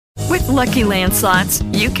Lucky Land Slots,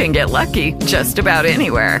 you can get lucky just about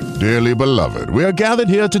anywhere. Dearly beloved, we are gathered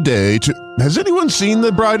here today to... Has anyone seen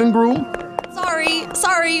the bride and groom?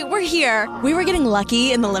 Sorry, we're here. We were getting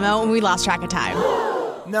lucky in the limo and we lost track of time.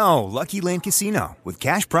 No, Lucky Land Casino, with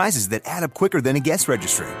cash prizes that add up quicker than a guest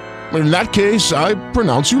registry. In that case, I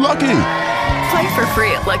pronounce you lucky. Play for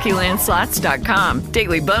free at LuckyLandSlots.com.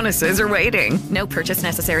 Daily bonuses are waiting. No purchase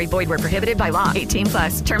necessary. Void where prohibited by law.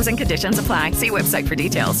 18+. Terms and conditions apply. See website for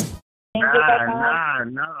details. No,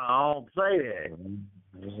 I don't play that.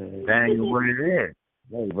 That ain't what it is.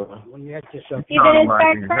 You're gonna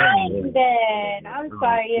start crying then. I'm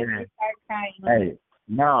sorry if you start crying. Hey,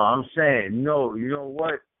 no, I'm saying no. You know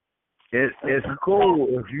what? It's cool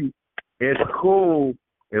if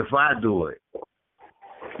I do it.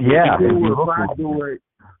 Yeah. It's cool if I do it.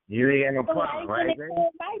 You ain't got no problem, right? It's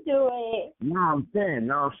cool if I do it. No, I'm saying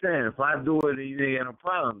if I do it, you ain't got no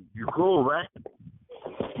problem. You cool, right?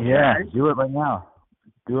 Yeah. Do it right now.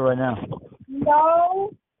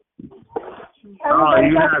 No. Oh,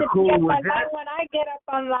 you're not cool with that? When I get up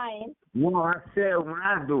online. No, I said when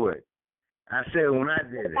I do it. I said when I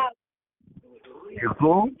did it. You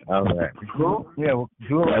cool? All right. You cool? Yeah, well,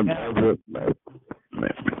 do it right now.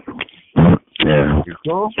 Yeah. You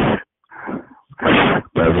cool?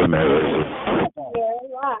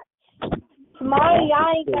 Tomorrow,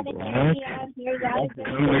 y'all ain't gonna get me out here. Y'all ain't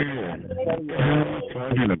gonna get me.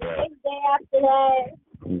 Next day after that.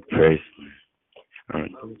 Crazy.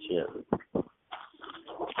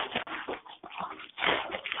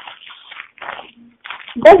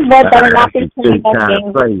 This bed better not be playing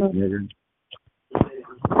that game.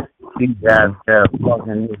 These guys have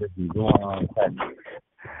fucking niggas be going on.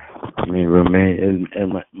 Mi roommate, el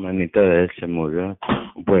manito de él se murió,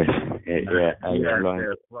 pues ayer lo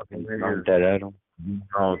enterraron.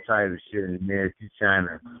 All type of shit in there. She's trying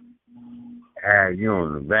to have you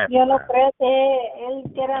on the back. Yo no creo que él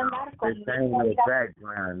quiera andar con. This ain't no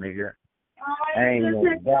background, nigga. Ain't no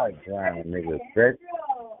background, nigga.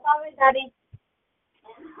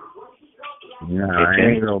 Nah,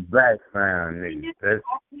 ain't no background, nigga.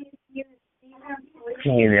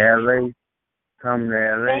 Came to LA. Come to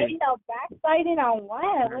LA. Ain't no backbiting on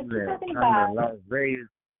what? What you talking about? Come to Las Vegas.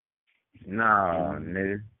 Nah,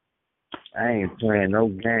 nigga. I ain't playing no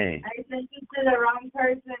game. I sent you to the wrong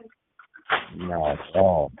person. Nah,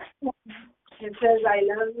 oh. It says I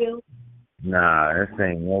love you. Nah, this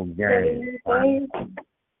ain't no game.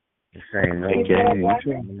 This ain't no game.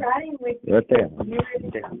 Yo te amo.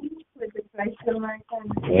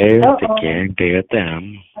 Ellos te quieren que yo te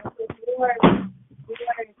amo.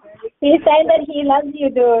 He's saying that he loves you,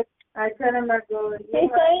 dude. I tell him I go. He's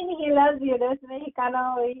saying he loves you. There's a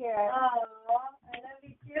Mexicano over here. Oh, I love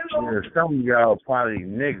you too. Yeah, some of y'all probably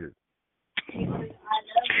niggas.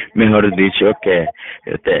 Mejor dicho que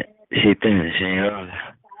si te enseño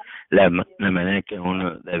la manera que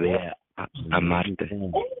uno debe amarte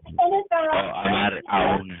o amar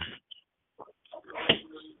a una.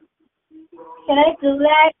 Can I do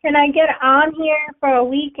that? Can I get on here for a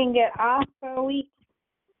week and get off for a week?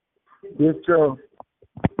 Yes, sir.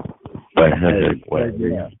 Can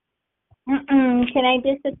I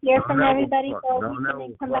disappear from everybody for a week and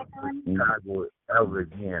then come back on? Not ever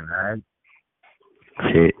again, alright?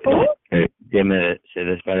 Sí, se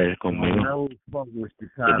desparece conmigo. No fuck with the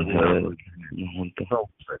Juntos.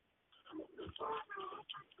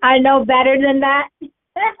 I know better than that.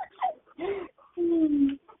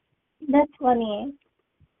 That's funny.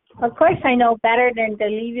 Of course I know better than to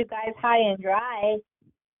leave you guys high and dry.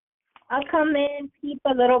 I'll come in, peep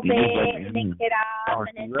a little bit, and then get off,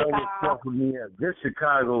 and then take off. This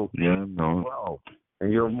Chicago, no.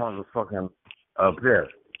 And your motherfucking up there.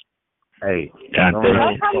 Hey, I'll come in,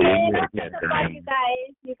 I'll check up on you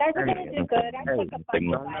guys. You guys are going to do good. I'll check up on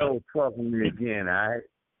you guys. Don't ever talk to me again, alright?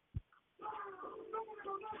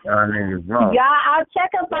 Y'all niggas wrong. Yeah, I'll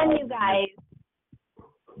check up on you guys.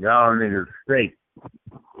 Y'all niggas straight.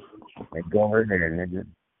 And go over there, nigga.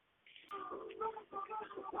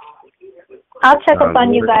 I'll check up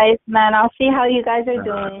on you guys, man. I'll see how you guys are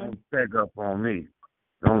doing. Don't check up on me.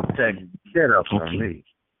 Don't check shit up on me.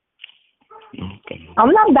 Okay.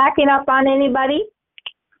 I'm not backing up on anybody.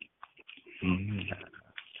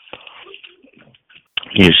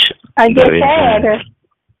 Yes. I just said.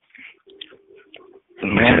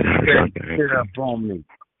 Shit up on me.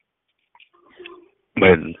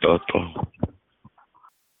 Bueno, todo.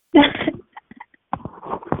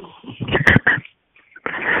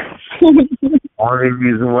 Only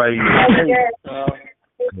reason why you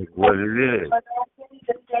is what it is.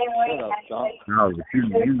 No,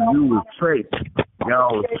 you was straight.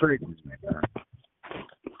 Y'all was straight.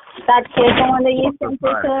 That kid, the one that you sent it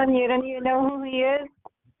to, and you don't even know who he is?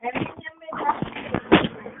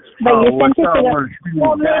 But you sent it to the...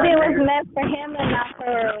 Well, maybe it was meant for him and not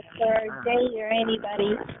for Jay or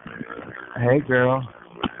anybody. Hey, girl.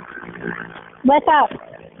 What's up?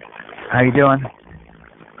 How you doing?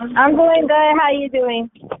 I'm doing good. How you doing?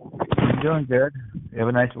 I'm doing good. You have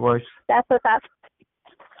a nice voice. That's what's up.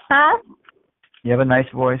 Huh? You have a nice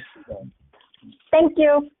voice. Thank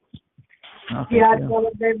you. Oh, You thank got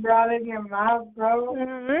what they brought in your mouth, bro?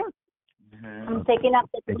 Mm-hmm. I'm taking up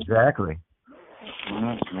the... Exactly.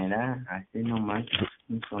 No, mira, así no manches,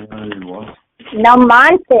 son el voz. No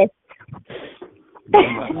manches.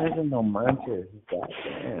 No manches,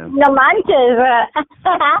 goddamn. No manches.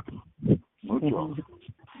 Mucho.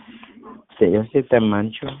 Sí, yo sí te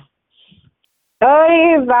mancho.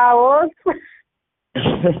 Ay, vamos.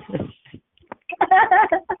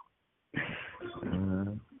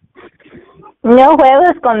 No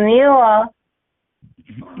juegues conmigo.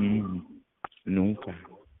 Nunca.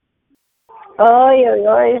 Ay, ay,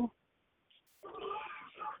 ay.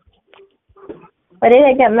 What did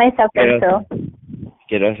I get myself into?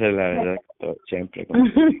 Quiero hacer la verdad siempre.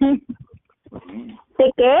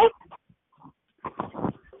 ¿De qué?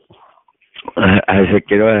 Así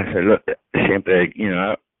quiero hacerlo siempre, you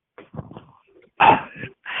know.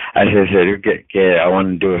 Así serio que I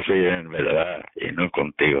want to do it for you en verdad y no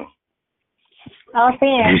contigo. Oh, sí.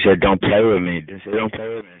 You said don't play with me. You said don't play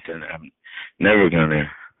with me. I said I'm never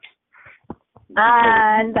gonna.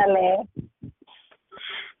 Ándale.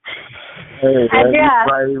 Hey,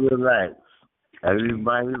 everybody relax.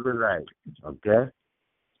 Everybody relax, okay?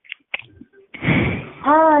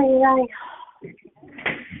 Ay, ay.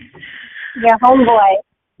 Your homeboy.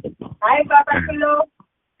 Hi, Papa Chulo.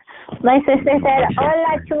 My sister said,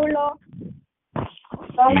 hola, Chulo.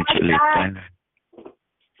 ¿Cómo estás?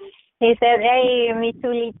 He said, hey, mi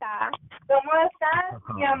chulita. ¿Cómo estás,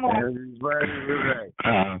 mi amor? Everybody relax.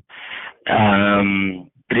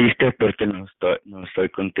 Triste porque no estoy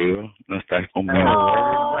contigo, no estás conmigo.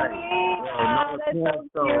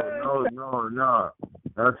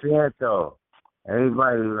 No siento.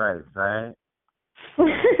 Everybody relax, right?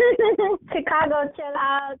 Chicago, chill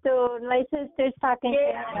out, dude. My sister's talking.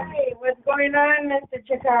 Hey, what's going on, Mr.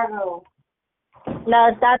 Chicago?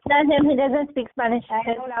 No, that's not him. He doesn't speak Spanish. I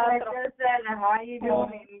know what I just said. How you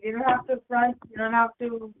doing? You don't have to front. You don't have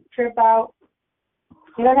to trip out.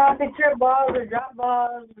 You don't have to trip balls or drop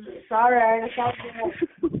balls. It's all right. It's all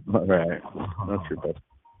good. All right. Not trip out.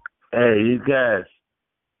 Hey, you guys.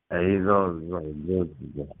 Hey, he's on.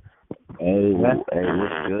 Hey, what's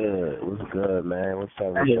good? What's good, man? What's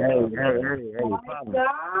up? Hey, Papa.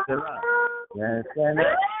 Chill out. You understand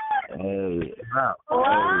that? Hey, wow. What?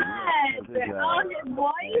 Oh, his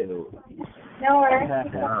voice? No worries.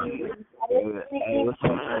 Hey, what's up,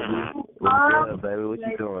 baby? What's good, baby? What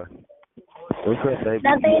you doing? What's up, baby?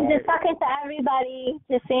 Nothing, just talking to everybody,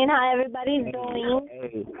 just seeing how everybody's doing.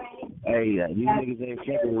 Hey, these niggas ain't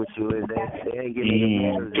fucking with you, is they ain't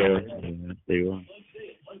getting the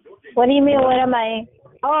What do you mean, what am I?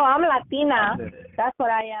 Oh, I'm Latina. That's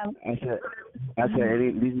what I am. I said,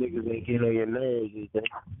 these niggas ain't getting on your nerves, is they?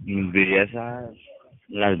 Bellezas,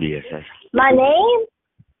 las bellezas. My name?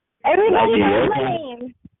 Everybody knows my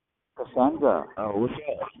name. Cassandra. Oh, what's up?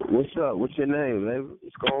 What's up? What's your name, baby?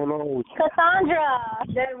 What's going on with you? Cassandra.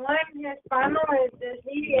 That one Hispano is the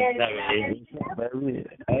baby.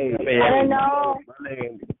 Hey, I don't know.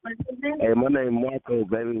 My name Marco,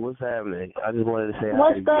 baby. What's happening? I just wanted to say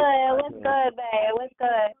what's good? What's good, babe? What's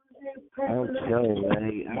good? I'm telling you,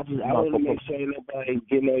 man. I want to make sure nobody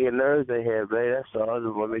getting on your nerves in here, babe. That's all. I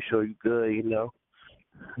just want to make sure you're good, you know.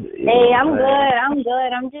 Hey, I'm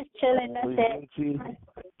good. I'm just chilling. That's it.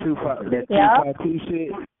 252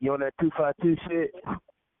 shit. You on that 252 shit?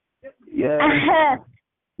 Yeah.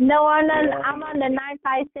 No, I'm on the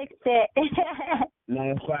 956 shit.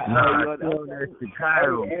 95. You're on that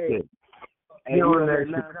Chicago shit. Hey, you on that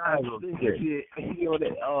Chicago shit. You on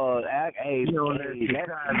that, you on that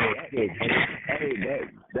Chicago shit. Hey,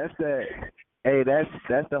 that's that. Hey,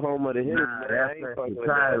 that's the home of the hitters, man. That's that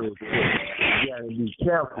Chicago shit. You gotta be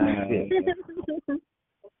careful shit.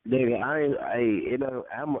 Nigga,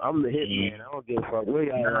 I'm the hit man. I don't give a fuck where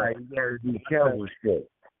y'all at. You gotta be careful shit.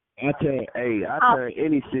 I turn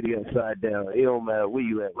any city upside down. It don't matter where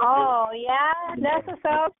you at. Oh, yeah? That's what's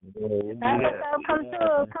up. That's what's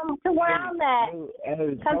up. Come to where I'm at.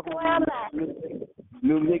 Come to where I'm at.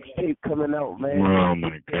 New mixtape coming out, man. Oh,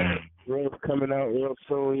 my God. Real coming out real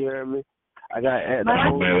soon, you hear me? I got Hey, dude,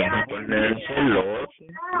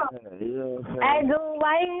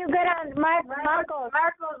 why are you good on Marcos?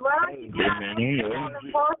 Marcos, why don't you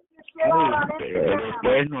post this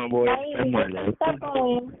Después no voy a estar molesto.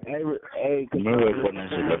 Hey, Me voy a poner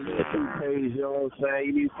su page, you know what I'm saying?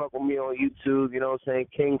 You need to fuck with me on YouTube, you know what I'm saying?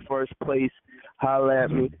 King First Place, holla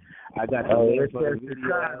at me. I got the link for the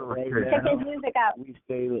video right now. Check his music out. We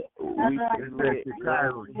stay lit.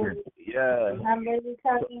 Yeah. I'm really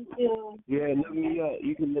talking to. Yeah, look me up.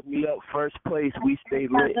 You can look me up. First Place, we stay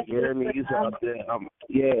lit. You know what I mean? You up there.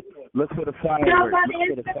 Yeah. Look for the fireworks. Jump on Look for the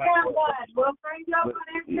Instagram, fireworks. what? We'll bring you up on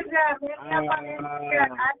Instagram. Hit me up on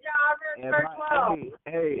Instagram.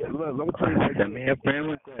 Hey, look, let me tell you. También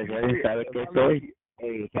pregunta, ya sabes que soy.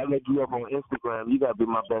 Hey, if I let you up on Instagram, you gotta be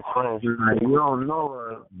my best friend. You don't know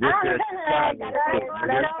her. This is Chicago shit.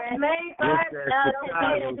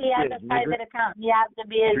 He has a private account. You have to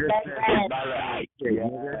be his best friend. I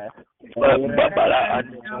got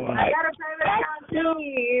a private account too.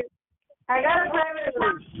 I got a private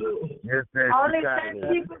account too. Only 10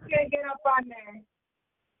 people can get up on there.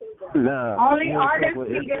 Nah. Only artists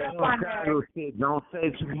can get up on there. Shit, don't say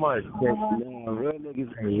too much. Nah, real niggas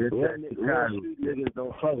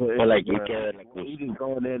don't fuck with Well, like, Instagram. You just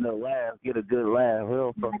go in there and laugh, get a good laugh. I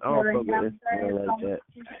don't fuck with Instagram like that.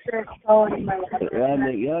 Y'all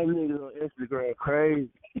niggas on Instagram crazy.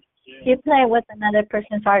 You play with another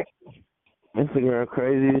person's heart. Instagram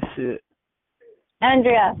crazy as shit.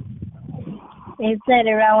 Andrea, you played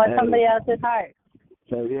around with somebody else's heart.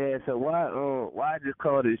 So yeah, so why I just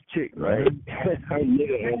call this chick, right?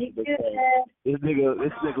 This nigga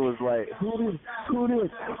was like, who is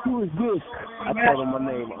this? I told him my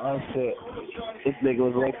name. I said, this nigga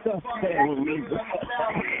was like, stop playing with me.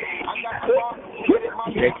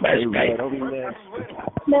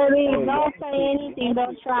 Baby, don't say anything,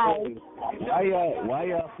 don't try. Why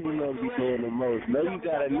y'all females be doing the most? Know you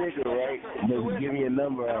got a nigga, right? But you give me a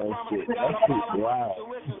number out and shit. That shit's wild.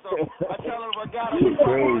 Shit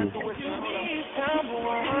crazy.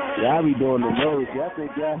 Y'all be doing the most. Y'all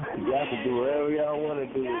think y'all can do whatever y'all want to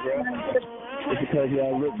do, bro. It's because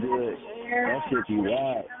y'all look good. That shit be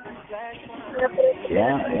wild.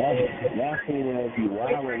 Y'all females be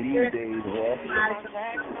wild these days, bro.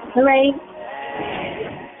 Right.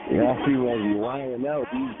 Y'all females be wilding out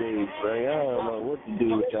these days, bro. Y'all don't know what to do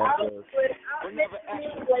with y'all.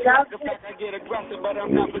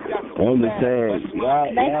 I'm just saying, y'all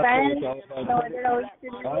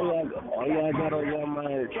all y'all got on your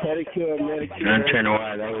mind is pedicure, manicure. No entiendo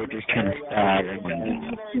why that would just kind of start.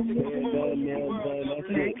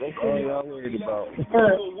 That's all y'all worried about.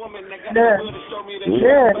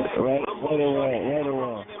 Right or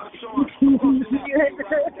wrong.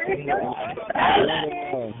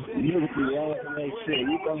 You make shit.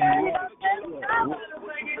 You gonna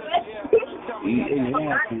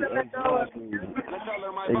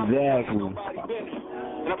Exactly.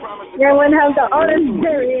 You wouldn't have the honest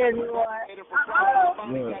theory anymore.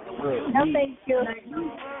 No, thank you.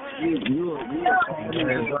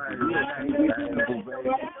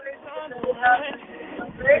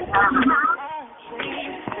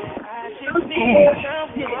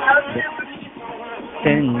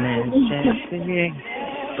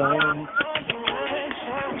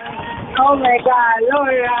 Oh my God,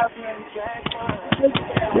 Lord have mercy.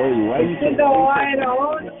 Hey, why you so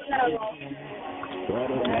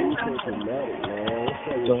dramatic, man?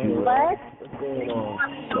 What's going on?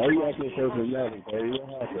 Why you acting so dramatic, baby?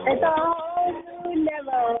 What happened? It's a whole new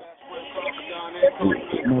level.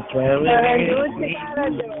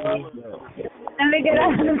 Let me get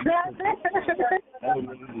out of the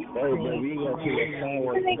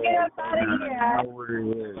Let me get up out of here.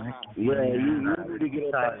 Yeah, you need to get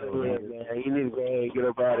up out of here, man. You need to go ahead and get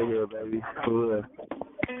up out of here, baby. For real.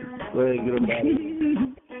 Go ahead and get up out of here.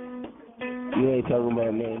 You ain't talking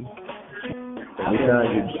about nothing. I'm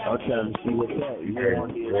trying to see what's up. No,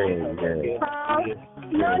 I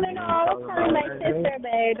was telling my sister,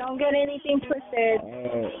 babe. Don't get anything twisted.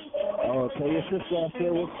 Tell your sister I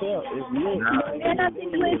said what's up. It's lit. Don't get nothing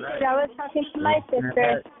twisted. I was talking to my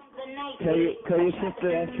sister. Tell your sister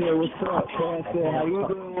I said what's up. Tell her I said, how you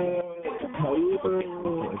doing?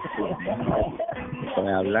 Estoy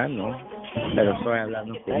hablando, pero estoy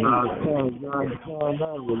hablando I think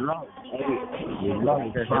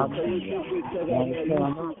I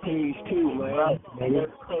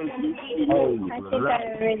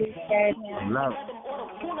already scared him.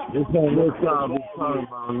 This ain't this song we talking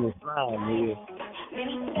about on this line, nigga.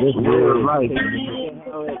 This real life.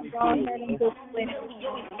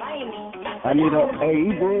 I need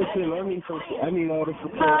you bullshit. I need all the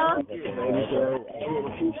support.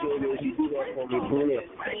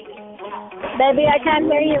 Baby, I can't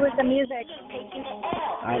hear you with the music.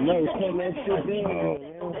 I know, turn that shit down.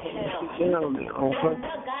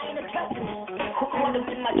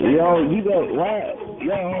 Yo, you got what?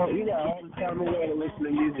 Yo, you got all the time in the world to listen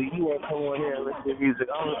to music. You want to come on here and listen to music.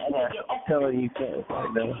 I'm telling you something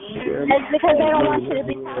right now. It's because they don't want you to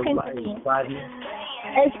be talking to me.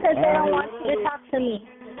 It's because they don't want you to talk to me.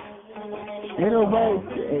 Ain't nobody,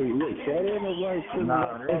 hey, look, that ain't nobody to me.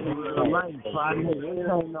 Nah, that's real life, buddy. This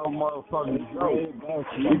ain't no motherfucking joke. This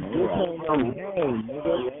ain't no game,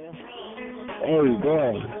 nigga. Hey,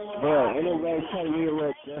 bro, ain't nobody trying to be a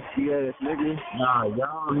little dusty ass nigga. Nah,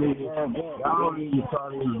 y'all need to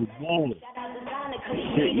thought it was a game.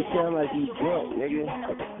 Shit, you sound like you drunk, nigga.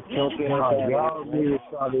 Y'all need to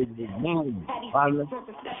thought it was a game, partner.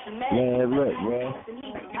 Man, look, bro.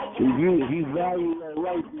 If you value that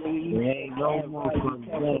life, nigga, there ain't no more for the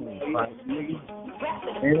game, nigga.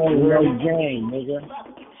 Ain't no game, nigga.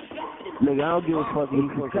 Nigga, I don't give a fuck if you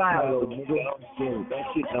from Chicago, nigga. That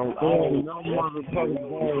shit don't ain't no motherfucking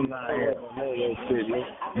game out here. That shit, nigga.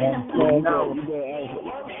 You better ask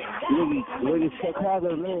nigga, Chicago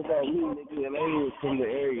know about me, nigga, and they was from the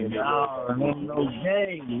area, nigga. No, ain't no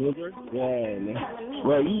game, nigga. Yeah, nigga.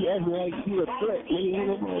 Well, you acting like you a threat, nigga. Ain't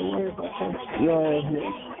nobody worried about that. You know what I'm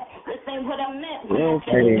saying? This ain't what I meant.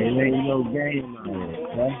 Hey, it ain't no game out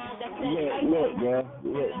here, huh? Look, bro.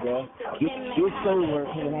 Get sober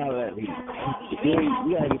and holler at me.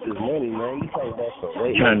 You gotta get this money, man. You talking about some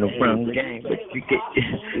weight. Trying to run the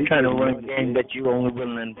game, but you only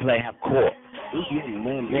willing to play half court. You getting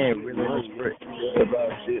money, man. Really straight about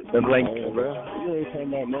shit. But like, bro, you ain't talking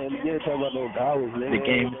about, man. You ain't talking about no dollars, man. The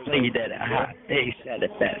game played at a high pace, at a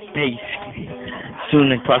fast pace.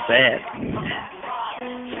 Soon across the ass.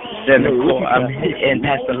 Center court, I'm hitting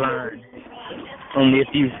past the line. Only a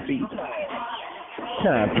few feet.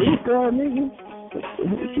 Free throw, nigga.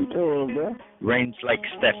 What you doing, bro? Range like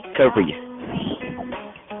Steph Curry.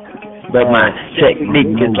 But my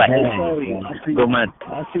technique is like, I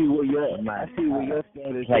see where your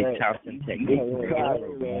status like at. Charleston technique. Yeah.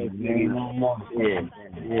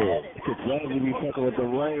 Rather be fucking with the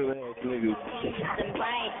lame ass niggas.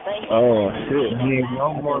 Oh shit. He ain't no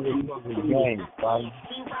more fucking game, buddy.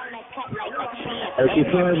 If you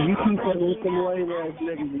keep fucking with them lame ass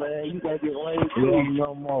niggas, man, you gotta get lame too. There ain't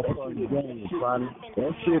no more fucking game, buddy.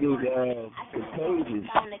 That shit is contagious.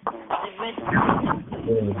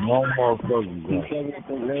 There's no more fucking game. Keep fucking with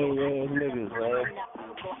them lame ass niggas, man.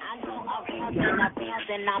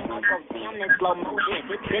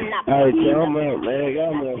 Alright, y'all, man.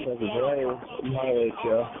 Y'all motherfuckers lame. Alright,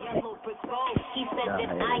 y'all.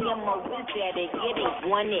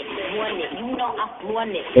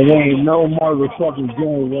 It ain't no motherfucking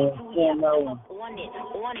game, man.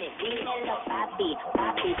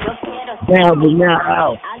 Down but not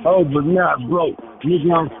out. Oh, but not broke.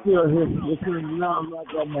 Nigga, I'm still here. Listen, now I'm like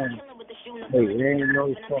that man. Hey, it ain't no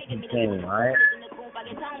fucking thing, alright?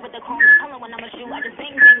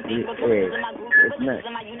 It's not.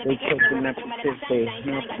 They taking up because they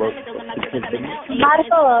broke.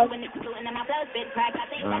 Marco.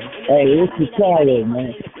 Hey, it's the Chicago,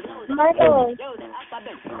 man. Marco.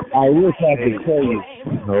 I wish I could tell you.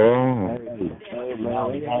 Oh.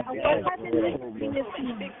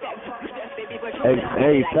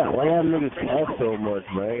 Hey, stop. Why y'all niggas talk so much,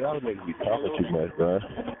 man? Y'all niggas be talking too much, bro.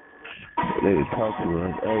 They talk too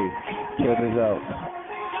much. Hey, check this out.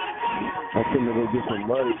 I'm finna go get some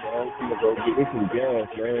money, man. I'm finna go get some gas,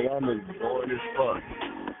 man. Y'all niggas boring as fuck.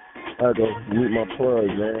 I go meet my plug,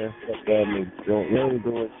 man. Fuck that nigga. You ain't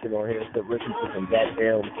doing shit on here except listen to some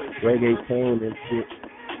goddamn reggae tune and shit.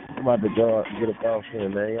 I'm about to go out and get a bounce here,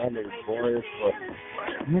 man. Y'all niggas boring as fuck.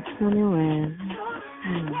 It's gonna win.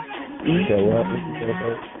 So what?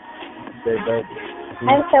 Say, baby.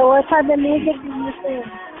 And so what type of music do you sing?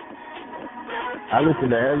 I listen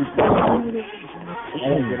to everything. I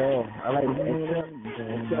like it all. I like it. I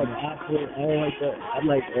don't like that. I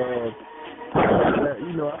like,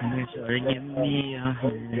 you know, a little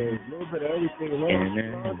bit of everything.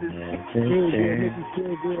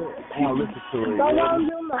 I'll listen to it. Go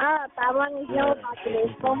volume up. I want to hear about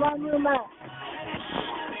this. Go volume up.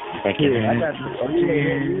 I got Go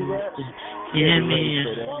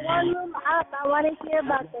volume up. I want to hear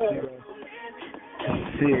about this.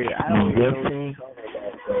 See, I don't know.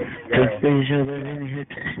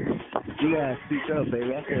 You gotta speak up,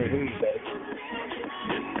 baby. I can't hear you, baby.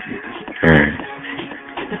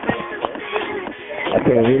 I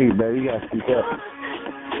can't hear you, baby. You gotta speak up.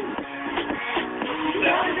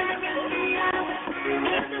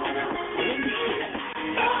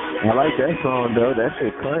 I like that song, though. That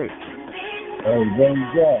shit crank. Hey, James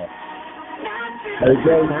Jack. Hey,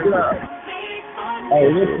 James Jack. Hey,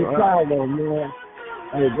 this is Chicago, man.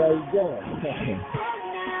 Hey, James Jack.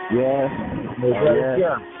 Yeah. Hey, James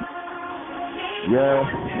Jack. Yeah.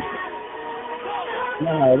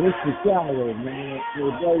 Nah, this is Chicago, man. So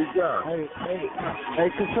there you go. Hey,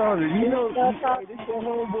 Cassandra, you know, hey, this your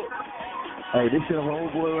homeboy. Hey, this your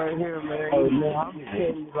homeboy right here, man. Hey, man, I'm gonna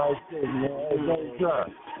tell you like this, man. Hey, what's up?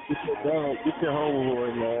 This your homeboy,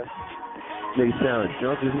 man. Nigga sound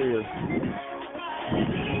drunk as hell.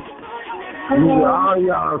 Nigga, all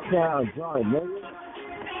y'all sound drunk, nigga.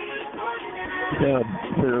 Sound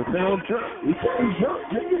drunk. You sound drunk,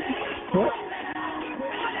 nigga. What?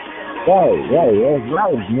 Right, that's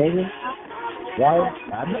right, nigga. Right?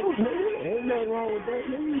 I know, nigga. Ain't nothing wrong with that,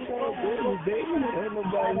 nigga. You sound good, baby. Ain't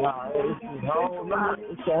nobody. Nah, it's a whole lot.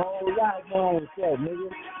 It's a whole lot wrong with that, nigga.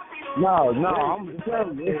 No, I'm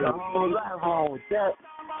telling you, it's a whole lot wrong with that.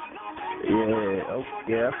 Yeah,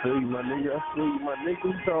 okay, I feel you, my nigga.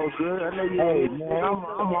 It's all good. I know you. Hey, man, I'm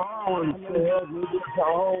always say that, nigga. It's a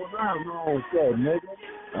whole lot wrong with that, nigga.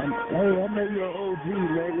 Hey, I know you're an OG,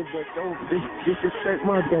 nigga, but don't disrespect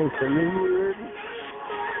my gangster, nigga. You hear me?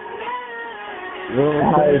 You know what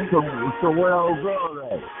I'm saying? So where old girl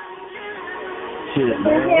at? Shit,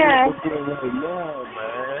 man. Yeah. What's going on now,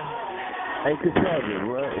 man? Hey, Cassandra,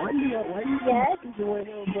 why you Yes. doing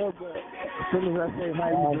him, bro? As soon as I say how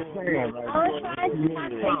you doing, like, I was trying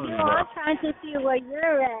to talk to you. I'm trying to see where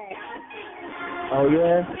you're at. oh,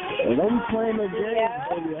 yeah? Well, don't be playing no games,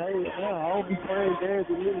 baby. I don't be playing games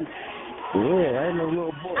with me. Yeah, I ain't no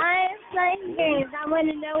little boy. I ain't playing games. I want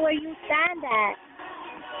to know where you stand at.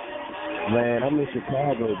 Man, I'm in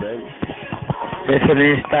Chicago, baby.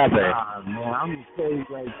 Listen, stop it. Nah, man, I'm going to tell you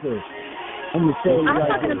like this. I'm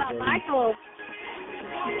talking about Michael.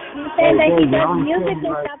 You said that he does music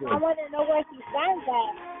and stuff. I want to know where he stands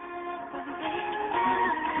at.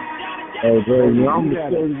 Hey, baby, I'm going to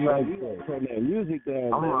tell you like this. Turn that music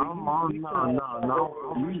down, no.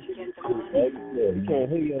 You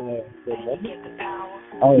can't hear your ass, baby.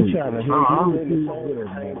 Oh, you trying to hear you in the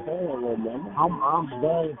phone, man. I'm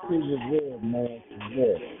very good, man.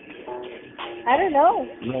 Yeah. I don't know.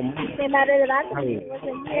 It came out of the back of me. He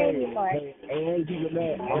wasn't here anymore.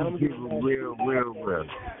 I'm people real.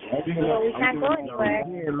 So we can't go anywhere.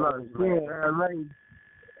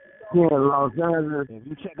 Here in Los Angeles. If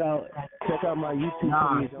you check out my YouTube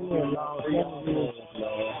page, here in Los Angeles.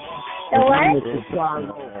 The what?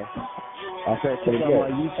 I said check out my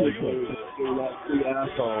YouTube page. Like 3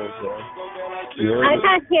 iPhones, man. I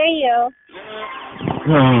can't hear you.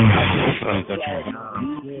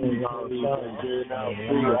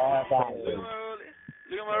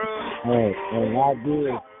 Hey, I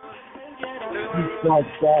did. You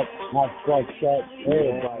fucked up.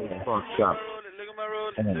 Everybody fucked up.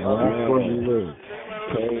 And that's what you do.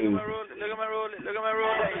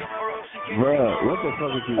 Bruh, what the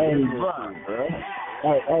fuck is you doing, bruh?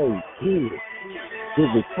 Hey, kid. Get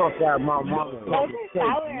the fuck out of my mama's fucking face,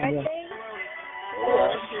 nigga.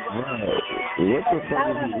 What the fuck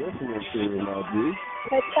is you listening to, my dude?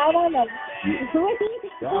 But tell them.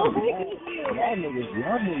 Y'all niggas be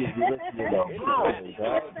listening to everything,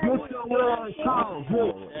 dog. Get your ass home,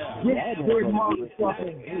 get this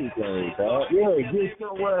motherfucking anything, dog. Yeah, get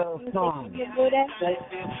your ass home.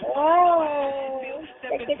 Oh,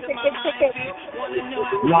 ticket.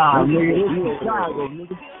 Nah, nigga, this is Chicago,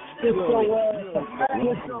 nigga. Get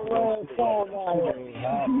your ass home out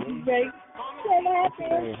here. What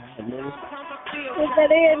happened?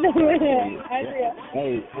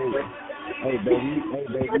 Hey, baby.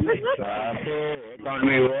 Con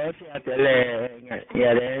mi voz ya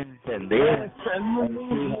le entendí.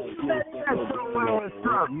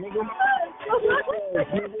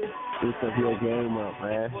 This is your game up,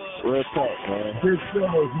 man. Real talk, man. This is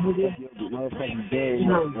nigga. Motherfucking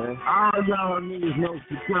game up, man. All y'all niggas know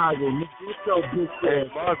Chicago, nigga. It's so big. Hey,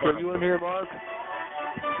 Mark, are you in here, Mark?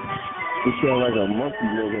 You sound like a monkey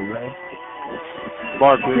nigga, man.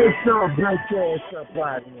 Mark, get your black ass up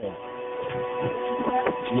out here.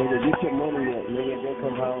 Nigga, get your money up, nigga. They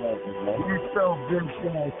come holler at you, man. Get your bitch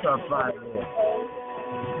ass up out here.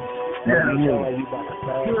 Yeah, you know you about to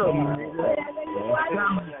kill me, nigga.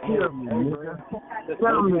 Kill me, nigga.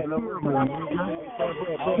 Tell me, kill me, nigga.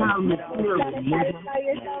 Tell me, kill me, nigga.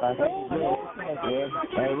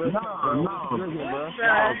 Hey,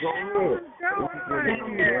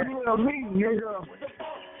 no, me, nigga.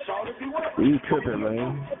 You tripping,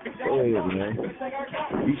 man. Go ahead, man.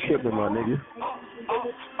 You tripping, my nigga.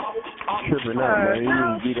 Tripping up, man. You need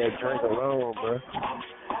to leave that drink alone, bro.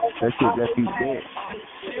 That shit got you dead.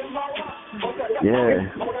 Yeah.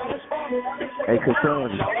 Hey,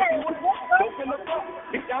 Cassandra.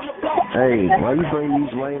 Hey, why you bring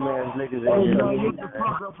these lame ass niggas in here?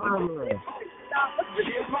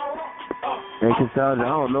 Hey, Cassandra, I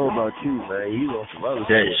don't know about you, man. You on some other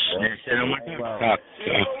shit, man. Sit on my top.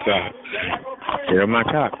 Sit on my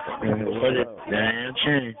top. Put it. That ain't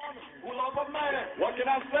changed.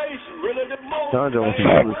 Cassandra on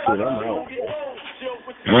some other shit. I'm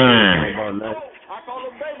out.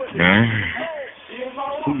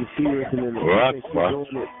 She listening to music. She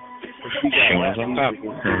doing it.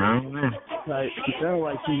 She sounds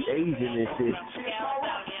like she's Asian and shit.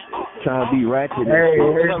 Trying to be ratchet and shit.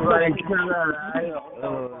 Everybody chill out, alright?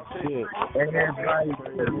 Oh, shit. Everybody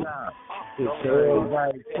chill out.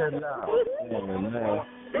 Everybody chill out. Oh, man.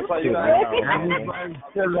 Everybody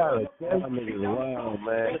chill out. That nigga's wild,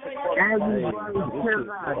 man. Everybody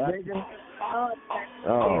chill out, nigga.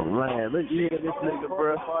 Oh, man. Look at this nigga,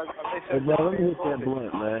 bro. Hey, bro, let me hit that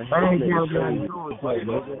blunt, man. I ain't got nothing to do with that,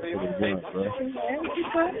 nigga.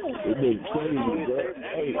 It been crazy, bro.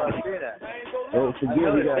 Hey, don't forget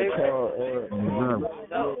we got to call,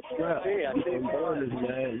 some burners,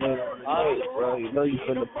 man, later on the night, bro. You know you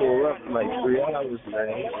finna pull up in like 3 hours, man.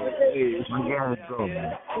 Hey, we gotta go,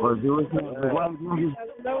 man. Well, do it.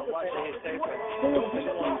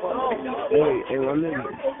 Hey, my nigga,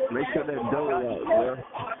 make sure that dough out, bro.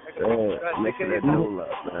 Make sure that dough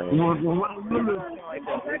out, man.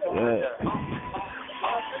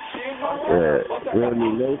 Yeah, we don't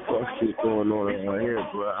need no fuck shit going on around here,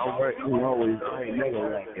 bro. I ain't never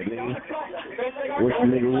like it, nigga. Wish the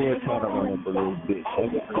nigga would try to run up a little bit.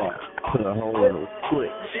 Put a hole in it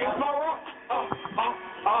quick.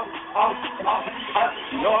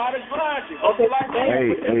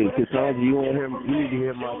 Hey, Cassandra, you want to hear? You need to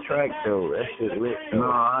hear my track though. That shit lit. No,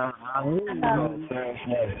 I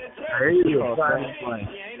hear you. I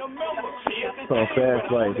It's called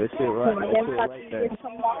Fast Life. That shit right. That shit like that.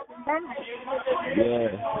 Yeah,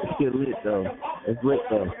 that shit lit though. It's lit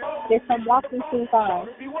though. There's some walking shoes on.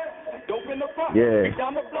 Yeah.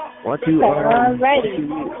 Why don't you? Ready.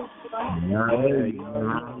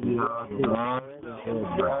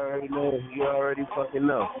 You already fucking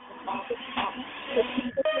know.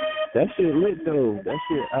 That shit lit though. That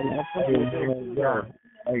shit, I fucking yeah.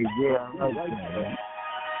 Hey, yeah, I like that.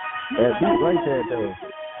 That beat like that though.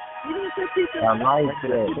 I like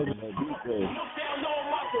that.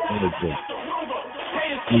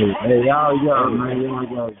 Hey, y'all, man, y'all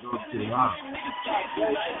gotta go to the house.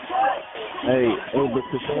 Hey, but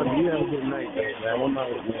Cassandra, you have a good night, though, man. One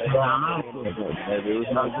night, man. It was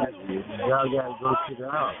not good for you. Y'all gotta go to the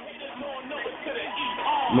house.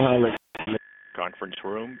 Conference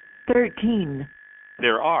room 13.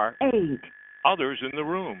 There are 8. others in the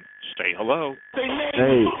room. Say hello.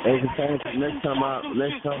 Hey, Cassandra, next time I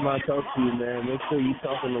talk to you, man, make sure you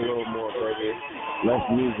talking a little more, baby. Less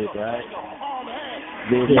music, right?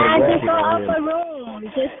 Nah, just go up a room.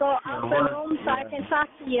 Just go up a room so I can talk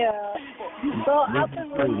to you. Go up a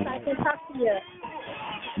room so I can talk to you.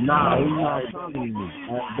 Nah, he's not talking to me.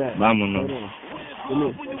 Vámonos.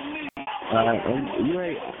 Alright, you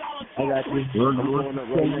ain't. I got you. I'm going up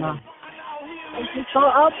right now. Just go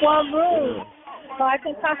up one room so I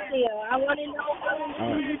can talk to you. I want to know what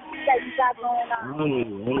music that you got going on.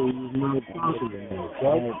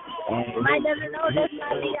 I never know. This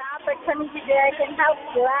might be an opportunity that I can help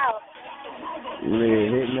you out.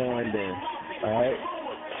 Yeah, hit me on there. Alright?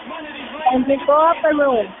 And just go up a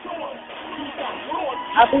room.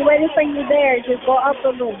 I'll be waiting for you there. Just go up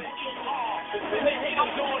a room.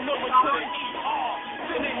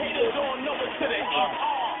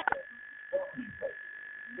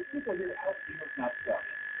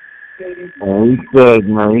 And he said,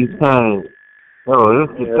 man, he's saying, oh,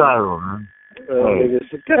 it's Chicago, man. Hey,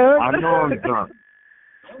 I know I'm drunk.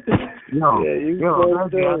 Yo,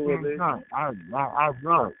 that's goddamn drunk. I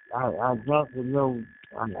drunk. I drunk a little,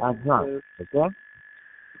 I drunk, okay?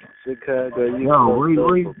 Chicago, where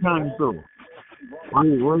you trying to go?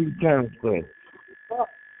 Where you trying to stay?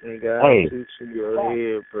 Hey, shoot your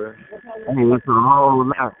head, bro. Hey, it's a whole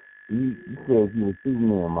lot. You said you were shooting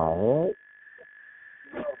me in my head.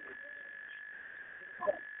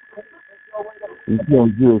 You said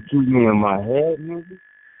you were shooting me in my head, nigga?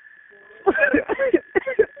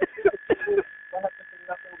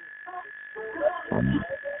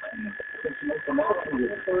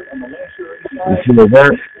 You see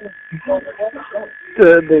that?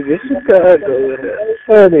 That nigga Chicago,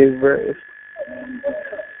 funny, bro.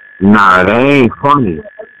 Nah, that ain't funny.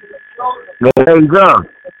 There you go.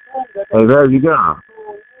 Hey, there you go.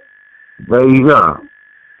 There you go.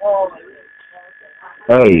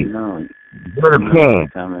 Hey, get a pen.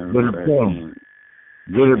 Get a pen.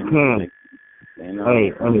 Get a pen.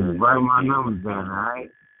 Hey, write my numbers down,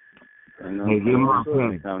 alright? Hey, give my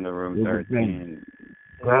pen. Come to room 13.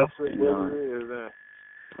 Okay?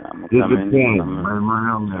 I'm gonna come in.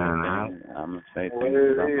 I'm gonna say things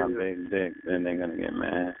about my big dick. Then they're gonna get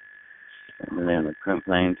mad. And then they're gonna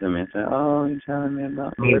complain to me and say, "Oh, you're telling me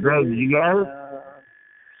about." Hey, baby, you got it?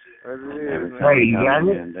 Every time you got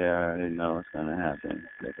it? They already know what's gonna happen.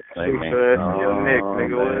 They can play games.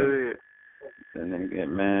 Then they get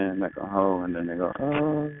mad like a hoe, and then they go,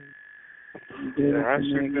 "Oh, you did it,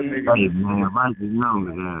 nigga." Hey, man, write the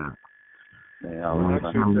number down. They always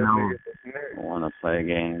want to play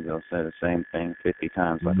games. They'll say the same thing 50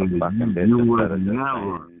 times like a fucking bitch. You would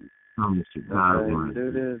never come to Chicago.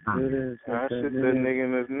 Do this. I shoot that nigga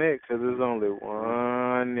in his neck because there's only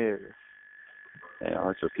one nigga. They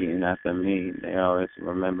always repeating after me. They always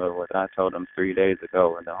remember what I told them 3 days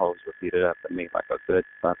ago, and the hoes repeated after me like a good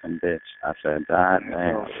fucking bitch. I said, God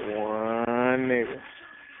damn. One nigga.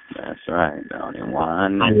 That's right. The only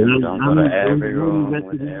one nigga. Don't go to every room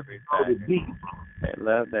with every fact. They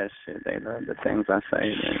love that shit. They love the things I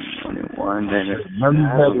say. There's only one nigga.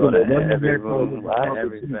 Don't go to every room with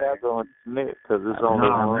every fact. Because it's only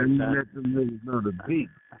one time.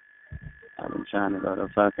 I've been trying to go to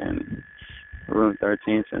fucking Room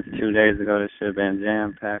 13 since 2 days ago. This shit been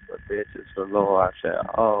jam-packed with bitches galore. I said,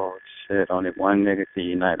 oh, shit, only one nigga can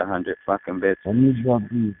unite 100 fucking bitches. Only one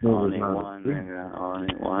nigga.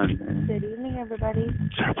 Good evening, everybody.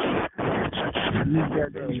 You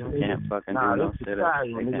can't fucking do no shit else. I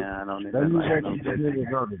don't even like no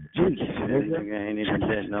bitches. Nigga ain't even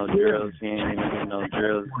did no drills. He ain't even did no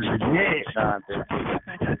drills. Shot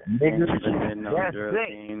bitches. He ain't even did no drills.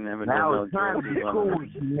 He ain't never did no drills.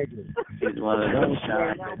 He's one of them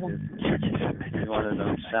shy bitches. He's one of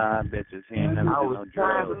them shy bitches. He ain't never did no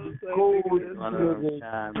drills. He's one of them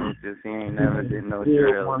shy bitches. He ain't never did no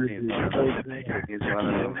drills. He's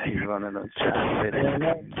one of them shy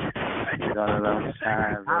bitches. He's one of them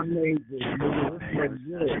shy bitches.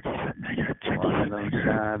 One of them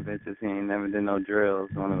shy bitches. He ain't never did no drills.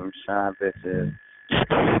 One of them shy bitches.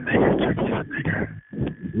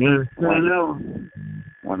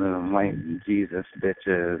 One of them white Jesus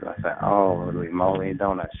bitches. I said, oh, holy moly,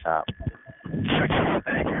 donut shop.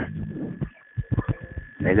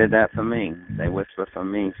 They did that for me. They whispered for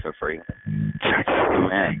me for free.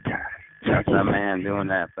 Man, that's a man doing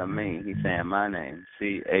that for me. He's saying my name,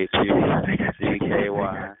 CHUCKY.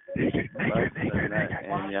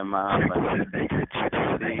 In your mama.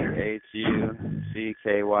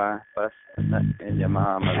 CHUCKY. Bust in your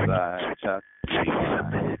mama's eye. Chuck.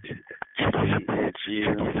 CHUCKY.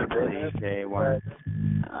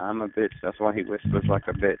 I'm a bitch. That's why he whispers like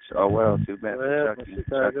a bitch. Oh well, too bad. Chucky's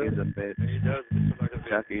a bitch.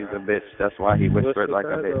 Chucky's a bitch. That's why he whispered like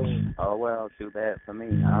a bitch. Oh well, too bad for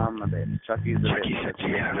me. I'm a bitch. Chucky's a bitch. He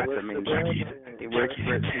whispered to me. He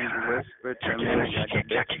whispered to me like a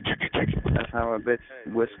bitch. That's how a bitch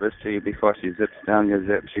whispers to you before she zips down your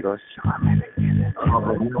zip. She goes,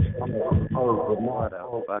 what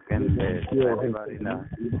a fucking bitch. Everybody knows.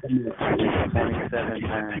 27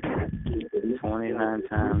 times. 29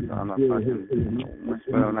 times on a fucking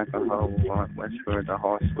whisper like a hoe. Whisper the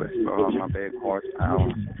horse whisper on my big horsepower.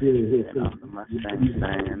 And I'm the Mustang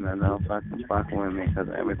saying that they'll fucking fuck with me because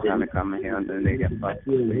every time they come in here, then they get fucked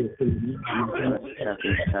with me. Chucky's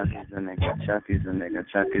the nigga. Chucky's the nigga.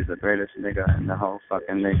 Chucky's the greatest nigga in the whole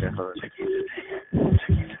fucking neighborhood.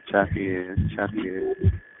 Chucky is.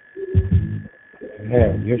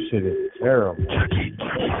 Yeah, your shit is terrible.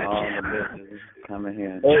 All the bitches coming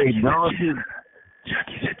here. Hey, don't you?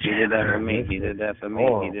 He did that for me. He did that for me.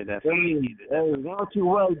 He did that for me. Hey, don't you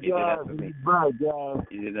wait, guys.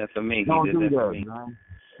 He did that for me. Don't do that, man.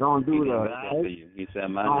 Don't do that. He said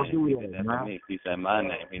my name. He did that for me. He said my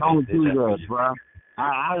name. Don't do that, bro.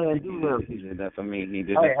 I didn't do that. He did that for me. He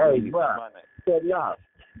did that for me. Hey, bro. Set it up.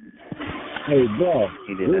 Hey, bro.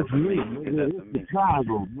 He did that for me. He did that for me.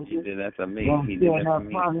 He did that for me. He did that for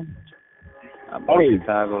me. I bought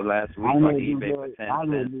Chicago last week on eBay for 10 cents.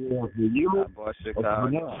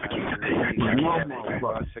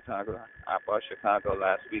 I bought Chicago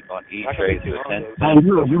last week on eTrade for 10 cents. Hey,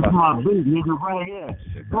 look, you my big nigga right here.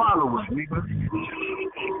 Follow it, nigga.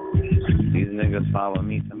 These niggas follow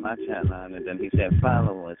me to my chat line, and then he said,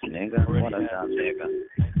 follow us, nigga. What a dumb nigga.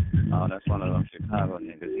 Oh, that's one of them Chicago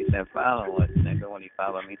niggas. He said, follow us, nigga, when he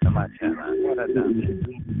followed me to my chat line. What a dumb nigga.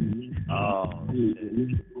 Oh, shit.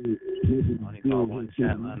 Only called one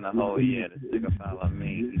chat line the whole year. This nigga followed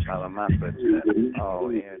me. He followed my footsteps. Oh,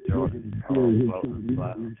 yeah, Jordan. Oh,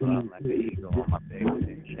 floating like an eagle on my big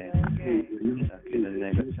thing. Chucky the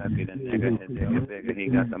nigga. His nigga bigger. He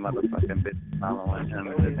got the motherfucking bitch following him.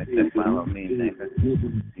 And then they said, follow me, nigga.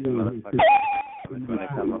 These motherfuckers when they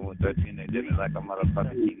come up with 13, they did it like a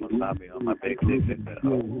motherfucking Kimosabe on my big dick. They said,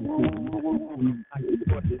 oh.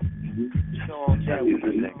 Chucky's a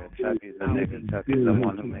nigga. Chucky's the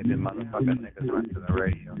one who made the motherfucking niggas run to the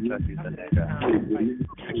radio. Chucky's a nigga.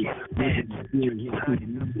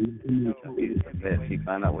 Chucky's a bitch. He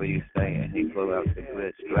found out what you say and he blew out the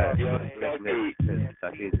glitch.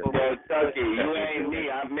 Chucky, you ain't me.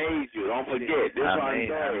 I made you. Don't forget. This one I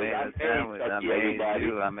made a sandwich. I made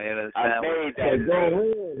you. I made a sandwich. Go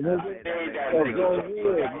ahead.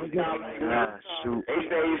 Nah, shoot. They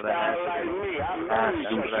say you sound like me. I made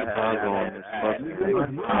you. Chicago on this fucking thing.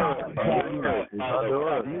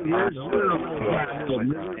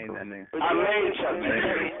 I made Chucky.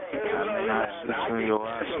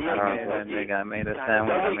 I made a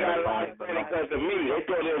sandwich. I made a phony because of me. They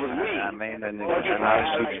thought it was me. I made that nigga. And I'll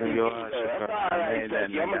shoot you in your ass. I made that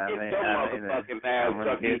nigga. I made that. I'm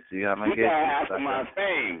gonna get you. I'm gonna get you, sucker.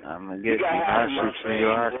 I'm gonna get you. I'll shoot you in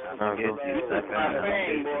your ass. I'm gonna get you, sucker.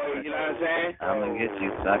 I'm gonna get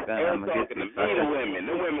you, sucker. I'm gonna get you, sucker.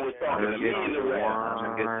 The women was talking to me. I'm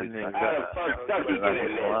gonna get you, sucker.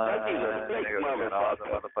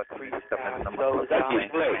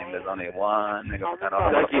 There's only one nigga.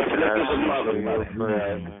 There's only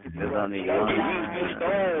one. There's only one.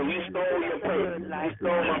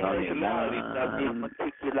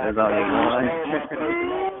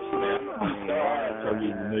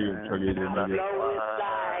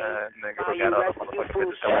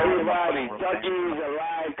 Everybody, Chucky's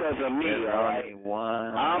alive because of me. There's only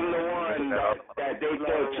one. I'm the one that they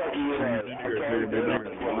thought Chucky was. I can't do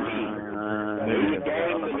nothing for me. He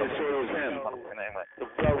games and this is him.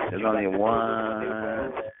 There's only one.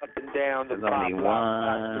 There's only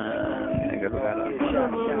one nigga who got a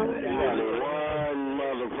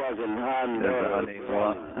motherfucking Honduras. There's only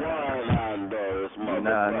one Honduras, motherfucker. No,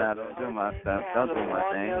 don't do my stuff. Don't do my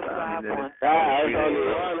thing. There's only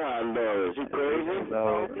one Honduras. You crazy? So,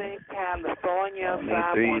 California, only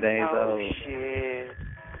 3 days old. Shit.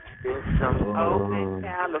 There's some Oakland,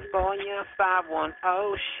 California,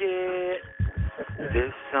 510 shit.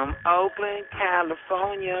 There's some Oakland,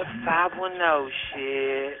 California, 510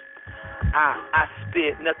 shit. I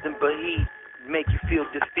spit nothing but heat, make you feel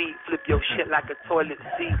defeat, flip your shit like a toilet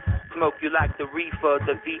seat, smoke you like the reefer,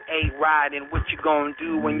 the V8 riding. What you gonna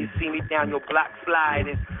do when you see me down your block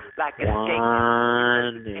sliding like a skate?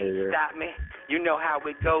 Can't stop me. You know how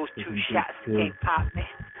it goes. 2 shots can't pop me.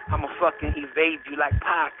 I'ma fucking evade you like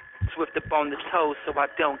Pac, swift up on the toes so I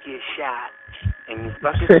don't get shot. And you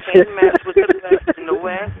fucking can't mess with the best in the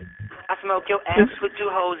West. I smoke your ass with 2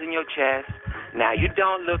 holes in your chest. Now you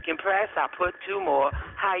don't look impressed, I put 2 more.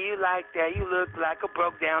 How you like that? You look like a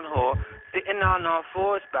broke down whore. Sitting on all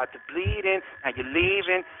fours, about to bleed in. Now you're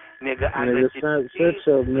leaving. Nigga, I let you shut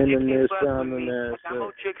your minimal sounding ass up. I got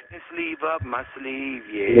more tricks than sleeve up my sleeve,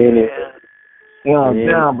 I'm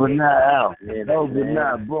down but not out. No, but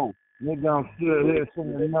not broke. Nigga, I'm still here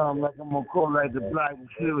singing numb like I'm gonna call like the black and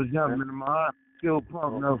shit was jumping in my heart. Still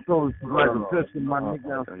punk, no soul, like a pistol, my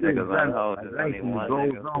nigga. I'm still gun. Like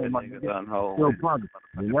goes on, my nigga. Still punk.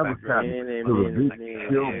 They never stop.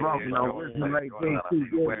 Still punk. Now listen like they too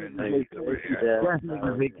good. That's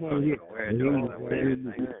niggas they can't hit.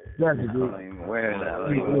 That's it.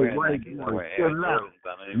 Chill out.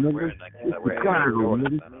 Nigga, it's Chicago,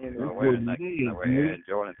 nigga.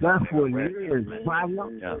 That's what it is, partner.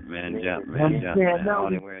 Jump, man. I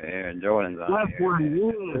only wear Air Jordans on That's what it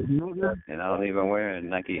is, nigga. And I don't even wear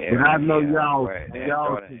Nike Air. But I know y'all Air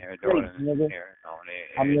Jordan, nigga.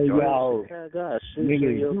 I know y'all, nigga,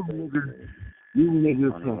 you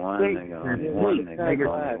niggas from fake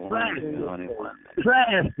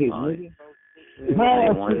plastic, nigga.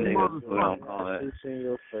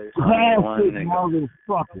 Plastic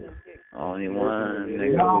motherfucker. Only one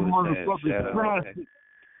nigga. Y'all motherfuckers plastic.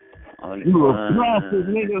 You a plastic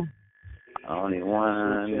nigga. Only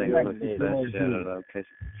one nigga who said shit at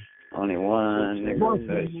location. Only one nigga who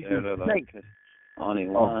said shit at location. Only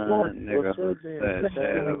one nigga who said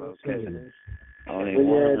shit at location. Only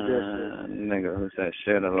one nigga who said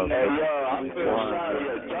shit at location. Hey, yo, I'm feeling sorry.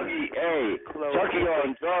 Chucky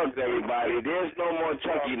on drugs, everybody. There's no more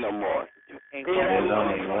Chucky no more. There's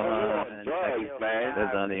only one Chucky.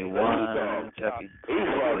 There's only one Chucky.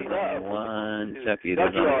 There's only one Chucky.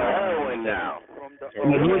 There's only one now.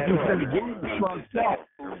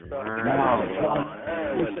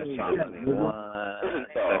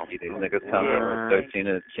 Chucky, these niggas coming from 13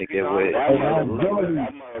 to kick it with. I'm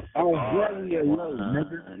very alone,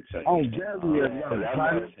 nigga. I'm very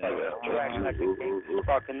alone.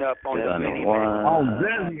 Fucking up on the mini. I'm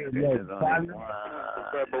very alone.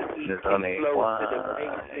 There's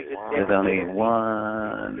only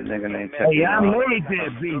one nigga named Chucky. Hey, I made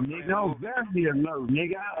that beat, nigga. Don't grab me alone,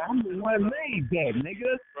 nigga. I'm the one made that,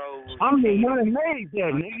 nigga. I'm the one made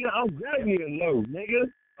that, nigga. I'm grab me alone,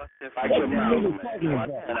 nigga. Watch your mouth,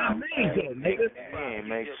 I made that, nigga.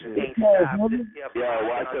 Make sure. Yo,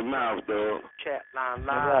 watch your mouth, dude. Chat line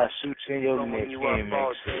live. Shoot in your neck, Yo,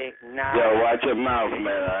 watch your mouth,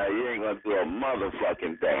 man. You ain't gonna do a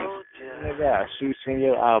motherfucking thing. Nigga, shoot in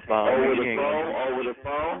your eyeball. Over the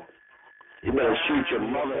phone? You better shoot your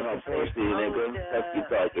mother in her face, nigga. That's you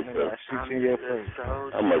talking to. Shoot in your face.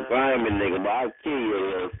 I'm a grimy nigga, but I'll kill your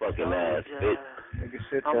little fucking ass, bitch. Nigga,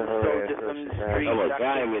 sit that whole ass up. I'm a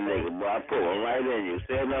grimy nigga, boy. I put one right in you.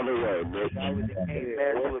 Say another word, bitch.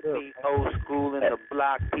 Old school in the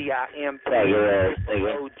block, PIMP,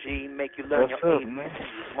 OG, make you learn your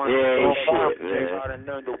Yeah, shit, man.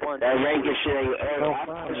 That ranking shit ain't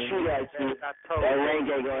gonna shoot at you. That rank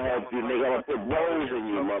ain't gonna help you, nigga. I'm gonna put blows in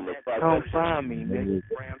you, motherfucker. Don't find me, nigga.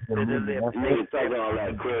 Nigga talking all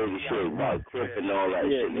that crazy shit about Crip and all that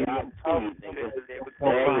shit. Nigga, I'm telling you, nigga.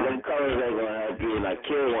 Them colors ain't gonna help you, and I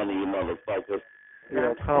kill one of you motherfuckers.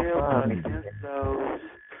 Yeah, come find me.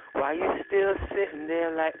 Why you still sitting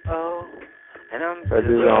there like, oh, and I'm But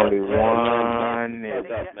there's only one nigga.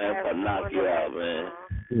 Fuck up, man, if I knock you out, man.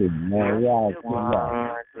 Man,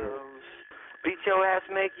 beat your ass,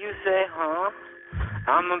 make you say, huh?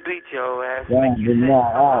 I'ma beat your ass, yeah, make you say,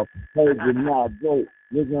 huh? hey, good night, bro.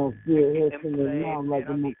 You're gonna still hear from the mom like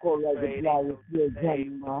I'm gonna call like a flower, still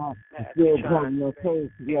jumping my heart, still jumping my toes,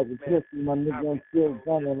 like a pussy, my nigga, I'm still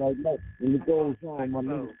gunning like that. When it goes on, my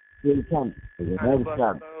nigga, still coming. It never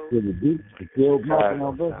stop. To the beat, still bumping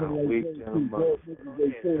on bumping like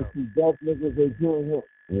they say, see dope niggas, they doing here.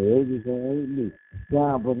 Yeah, they just ain't me.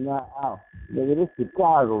 Down but not out. Nigga, this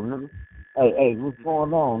Chicago, nigga. Hey, what's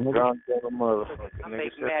going on, nigga? Drunk that motherfucker,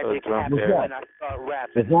 nigga. Magic happen when I start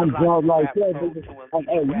rapping. If I'm drunk like that, nigga,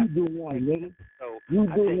 hey, you do one, nigga. You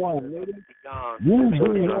do one, nigga. You do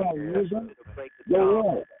one, nigga. Yo,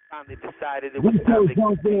 what? Finally decided it We was still time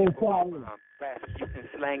jumping inside. Prosecuting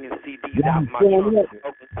slang and CDs out my trunk.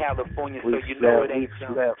 Open California, so you know it ain't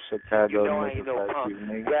junk. Chicago, You know I ain't no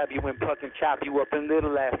punk. Grab you and puck and chop you up in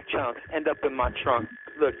little ass chunks. End up in my trunk.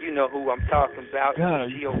 Look, you know who I'm talking about.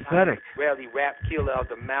 Rarely rap killer of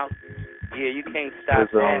the mouth. Yeah, you can't stop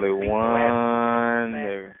There's that. only one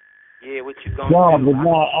nigga. Yeah, what you gonna No, do? but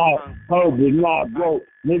not out. Hold it, not broke.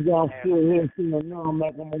 Nigga, I'm still here seeing the numb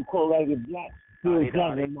like I'm gonna call like a black. Still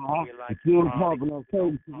jumping my heart. Still pumping on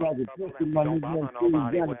toes like a pussy, my nigga. I'm still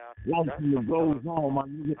gunning. Life from the goes on, my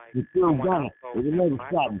nigga. It's still gunning. It will never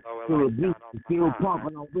stop me. So the beat is still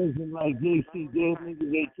pumping on wisdom like JC. There's niggas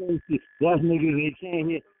they can't see. That's niggas they can't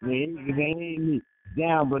hit. Man, niggas they ain't me.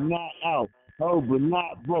 Down but not out. Hold but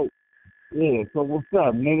not broke. Yeah, so what's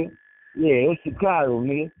up, nigga? Yeah, it's Chicago,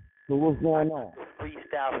 nigga. So what's going on?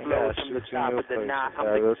 Freestyle flows from the top of the knot. I'm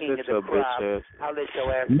the king of the crowd. I'll let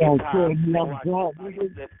your ass You get don't popped. care me, I'm drunk,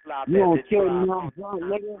 nigga. You don't care me, I'm drunk,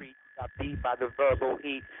 nigga. I beat by the verbal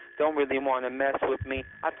heat. Don't really want to mess with me.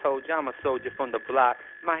 I told you I'm a soldier from the block.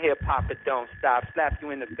 My hip hop, it don't stop. Slap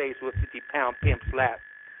you in the face with 50-pound pimp slap.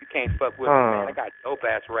 You can't fuck with me, man. I got dope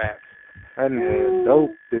ass raps. That nigga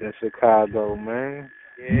dope in Chicago, man.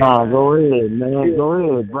 Yeah. Nah, go ahead, man. Go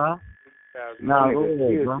ahead, bro. Nah, go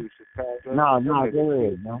ahead, bro. Nah, go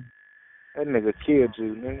ahead, man. That nigga killed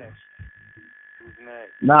you, nigga.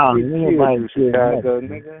 Nah, nobody killed Chicago,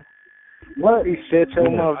 nigga. What? He said your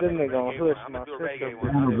mouth, that nigga on hush my sister.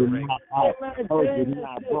 Hold it,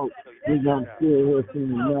 not broke. Nigga, I'm still here seeing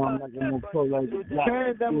the numb like I'm gonna call like a black.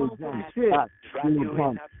 Still gunning. Still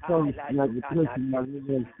pumping. Toes like a pussy, my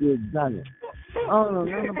nigga. I'm still gunning. I don't know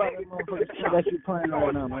nothing about that motherfucking shit that you playing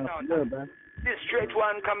right now, man. Good, man. This straight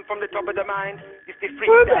one come from the top of the mind. It's the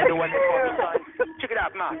freestyle, the one they call me son. Check it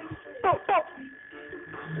out, man. Stop.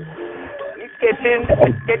 It's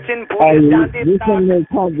getting pulled down this time. It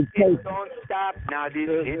don't stop. Now this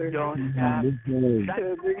shit don't stop. That's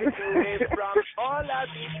away from all of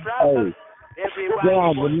these problems. Everyone.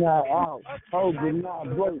 Down but not out. Hold but not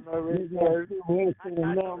broke. Nigga, I'm still here seeing the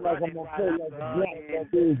numb like I'm gonna call like a black.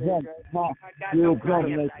 Still gunning. Still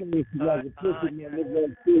gunning like seriously like a pussy, my nigga.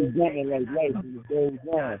 I'm still gunning like life and it goes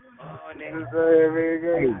on.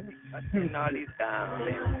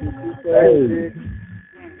 Hey.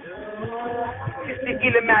 It's the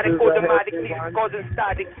Illmatic, automatic, niggas causing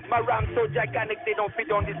static. My rams so gigantic, they don't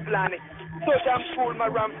fit on this planet. So damn cool, my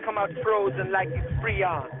rams come out frozen like it's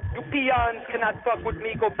Freon. You peons cannot fuck with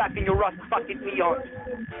me, go back in your rust bucket neon.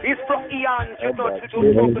 It's from eons, you thought you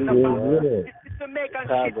don't open the mouth. It's Jamaican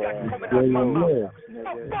shit that's coming out my mouth.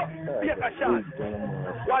 Yes, I shot.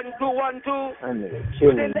 1, 2, 1, 2. To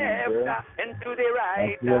the left and to the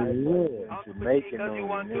right. I'm with the girl you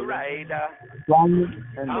want to ride.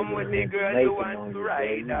 I'm with the girl you want to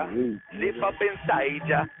ride. Lift up inside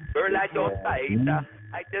ya. Girl, I don't fight.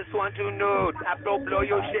 I just want to know, I blow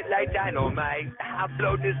your shit like dynamite. I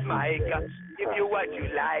blow this mic, give you what you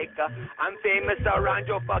like. I'm famous around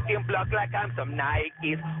your fucking block like I'm some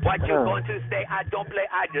Nikes. What you going to say? I don't play,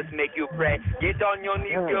 I just make you pray. Get on your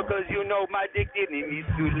knees, girl, cause you know my dick didn't need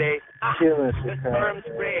to lay. The sperm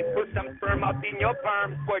spray, put some sperm up in your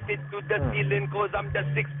perm. Squirt it to the ceiling, cause I'm the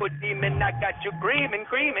 6-foot demon. I got you creaming.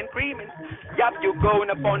 Yup, you going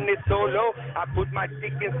up on this solo. I put my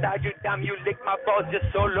dick inside you, damn, you lick my balls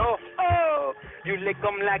just solo. Oh, you lick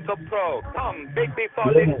them like a pro. Come, baby,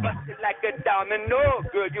 falling, busted like a domino.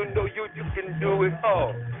 Girl, you know you can do it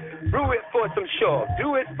all. Do it for some show.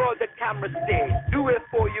 Do it for the camera stage. Do it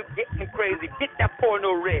for you getting crazy. Get that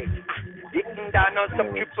porno rage. Getting down on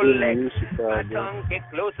some triple legs. My tongue get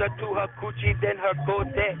closer to her coochie than her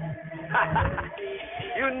cote.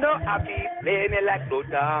 You know I be playing it like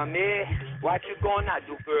Dotami. What you gonna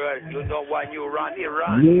do, girl? You know when you run, you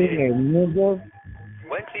run. Yeah, nigga.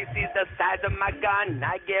 When she sees the size of my gun,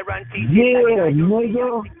 I guarantee yeah, nigga. She's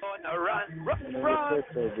gonna run.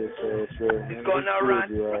 She's gonna run.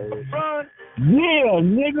 Yeah,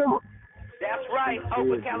 nigga. That's right.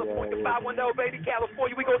 Over California, 510, baby.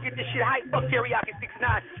 California, we gonna get this shit hype. Fuck Teriyaki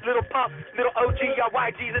 6ix9ine, Little Pump, Little OG, y'all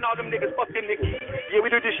YGs, and all them niggas. Fuck them niggas. Yeah, we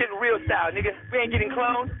do this shit in real style, nigga. We ain't getting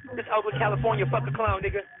cloned. This over California, fuck a clone,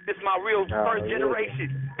 nigga. This my real first generation.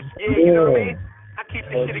 Yeah, you know what I mean? I keep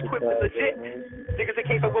this shit equipped with legit. Niggas that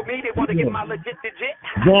can't fuck with me, they want to get my legit.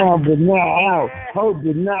 Down but not out. Hope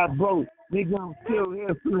but not broke. Nigga, I'm still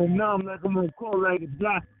here feeling numb like I'm on call like a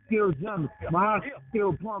block. Still jumping. My heart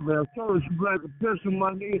still pumping. I told you like a pistol,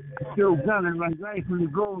 my nigga. Still gunning like life when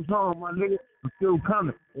it goes home, my nigga. I'm still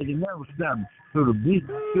coming. They can never stop me. So the beat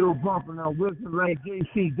still bumping. I'm whipping like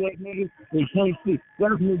JC. That nigga, they can't see.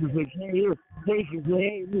 Those niggas, they can't hear. Patience, they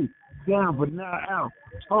hate me. Down but not out.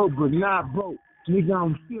 Hope but not broke. Nigga,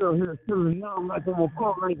 I'm still here feeling numb like I'm on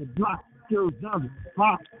call like a block. Still jumping.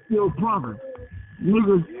 Heart still pumping.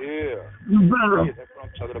 Niggas, you better. Yeah, that's what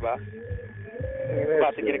I'm talking about.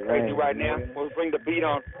 About to get it crazy right now. We'll bring the beat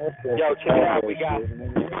on. Yo, check it out. We got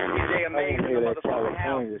DJ Amazing in the motherfucking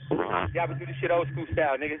house. Y'all been do this shit old school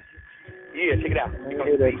style, nigga. Yeah, check it out.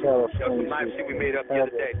 Yo, some live shit we made up the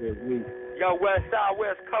other day. Yo, West Side,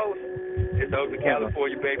 West Coast. It's over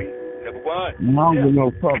California, baby. Number one. I don't give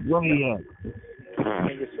no fuck. Where you at?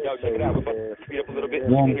 Yo, check it out. We're about to speed up a little bit.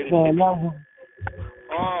 You understand that?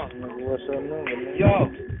 What's up,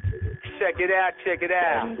 yo, check it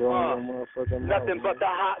out. Nothing but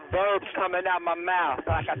the hot verbs coming out my mouth.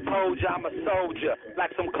 Like I told you, I'm a soldier.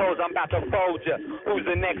 Like some clothes, I'm about to fold you. Who's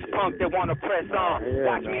the next punk that wanna press on?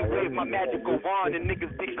 Watch me wave my magical wand and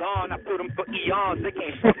niggas be gone. I put them for eons. They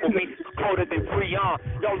can't fuck with me. Colder than Freon.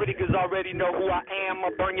 Y'all niggas already know who I am.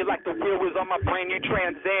 I'll burn you like the wheel was on my brain in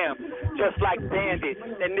Trans Am. Just like Bandit.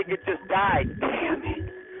 That nigga just died. Damn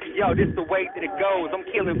it. Yo, this the way that it goes. I'm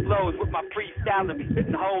killing flows with my freestyle and be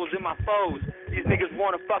spitting holes in my foes. These niggas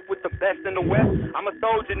wanna fuck with the best in the West. I'm a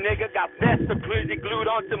soldier, nigga. Got vests completely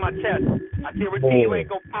glued onto my chest. I guarantee you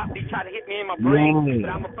ain't gon' pop me, try to hit me in my brain.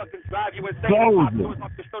 But I'ma fucking drive you insane. Pop yours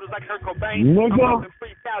off your shoulders like Kurt Cobain. I'm fucking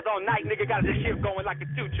freestyles all night, nigga. Got this shit going like a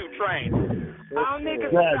choo-choo train. All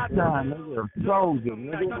niggas soldier,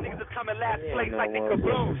 nigga. Y'all niggas is coming last place like the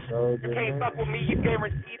caboose. You can't fuck with me, you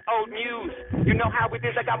guaranteed old news. You know how it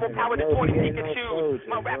is, I got more power than 20 Pikachus.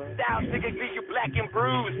 My rap style, nigga, leave you black and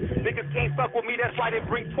bruised. Niggas can't fuck with me, that's why they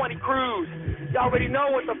bring 20 crews. Y'all already know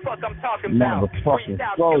what the fuck I'm talking about.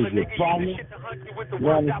 Freestyle killer, nigga, use this shit to hunt you with the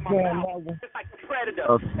words out my mouth. Just like the Predator.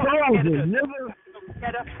 A soldier, nigga.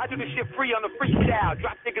 I do this shit free on the freestyle.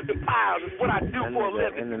 Drop niggas in piles. It's what I do for a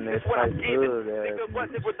living. It's what I'm giving. Niggas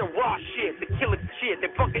wasn't with the raw shit, the killer shit. They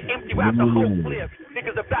fucking empty out the whole clip.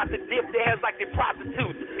 Niggas about to dip their heads like they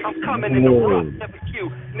prostitutes. I'm coming in the rough, never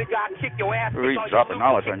cute. Nigga, I kick your ass. We're dropping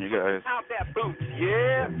knowledge on you guys. Out that boots,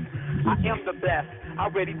 yeah. I am the best. I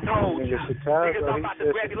already told you. Niggas, I'm about to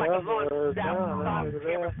grab you like a little down. Nah, this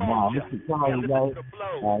is soldier, bro.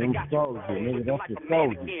 This soldier, nigga. That's the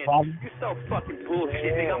soldier. You so fucking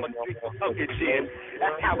bullshit, nigga. I'm gonna drink the fucking gin.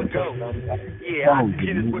 That's how it goes. Yeah,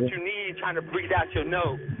 oxygen is what you need, trying to breathe out your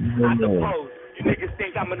nose. I suppose. You niggas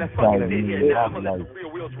think I'm gonna fucking sit here now. I'm gonna let the real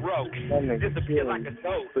wheels roll. Disappear like a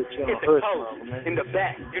nose. Hit the coast. In the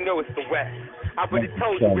back, you know it's the West. I already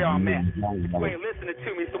told you where I'm at. You ain't listening to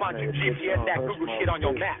me, so why don't you GPS that Google shit on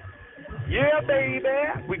your map? Yeah, baby.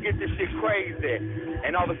 We get this shit crazy.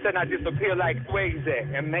 And all of a sudden I disappear like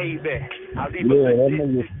Swayze. And maybe I'll leave yeah, a that legit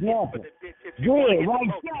nigga snapping. Yeah, right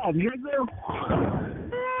there, nigga.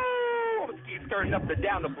 Keep skirting up and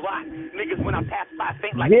down the block. Niggas when I pass by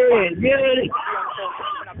think like yeah. When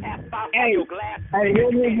I pass by your glass. Hey,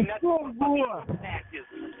 that nigga so boy.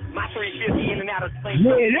 My 350 in and out of space.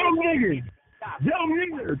 Yeah, them niggas.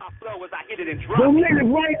 My flow as I hit it and drop. Them niggas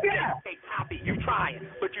right there. Hey, copy, you trying,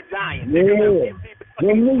 but you dying. Yeah.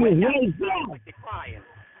 Them niggas right there. You're crying.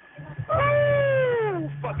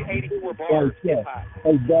 Fucking 84 bars. Hey,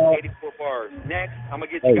 dog. 84 bars. Next, I'm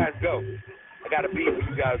gonna get you guys go. I got a beat for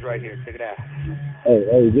you guys right here. Check it out.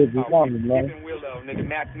 Hey, this is coming, man. Willow, nigga,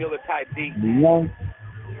 Mac Miller type beat. You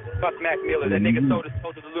Fuck Mac Miller. That nigga sold his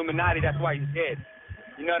soul to the Illuminati. That's why he's dead.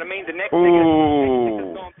 You know what I mean? The next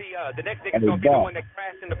nigga's gonna be the next nigga's gonna be the one that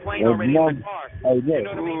crashed in the plane already in the car. Hey, you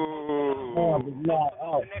know what I mean? No, but not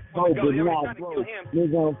out. Bro, but not, bro. They're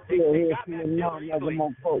gonna still hear from the young as I'm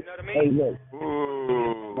on post. Hey, look.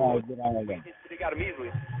 They got him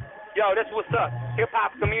easily. Yo, that's what's up.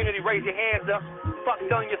 Hip-hop community, raise your hands up. Fuck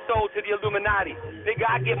selling your soul to the Illuminati. Nigga,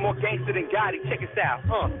 I get more gangster than Gotti. Check this out.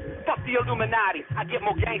 Fuck the Illuminati. I get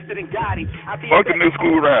more gangster than Gotti. Fuck the new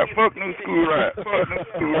school rap. Fuck new school rap. Fuck new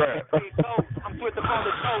school rap. I'm with the on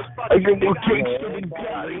the toes. I get more gangster than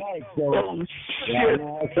Gotti. Oh, shit.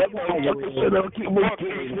 Fuck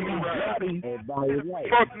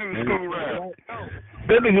new school rap.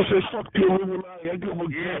 That nigga said, fuck the Illuminati. I get more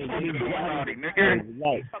gangster than Gotti, nigga.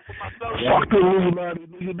 Fuck the Illuminati,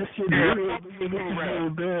 nigga. This shit is real, nigga. This is real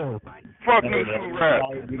down. Fuck new school rap.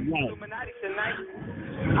 Illuminati tonight.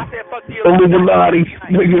 I said fuck the Illuminati,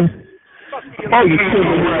 nigga. Fuck the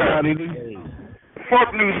Illuminati, nigga. Fuck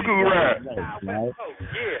new school rap.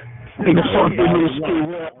 Nigga, fuck the new school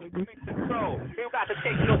rap, nigga.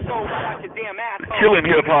 Killing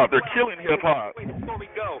hip hop. They're killing hip hop.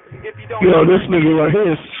 Yo, this nigga right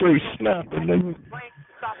here is straight snapping, nigga.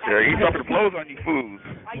 Yeah, he's dropping flows on you fools.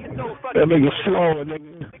 That nigga slowing,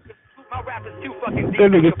 nigga. That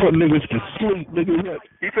nigga put niggas to sleep, nigga.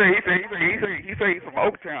 He say he's from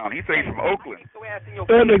Oaktown. He say he's from Oakland.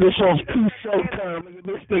 That nigga from Peace Showtime, nigga.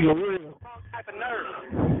 This nigga real.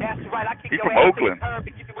 He from Oakland.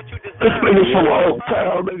 This nigga from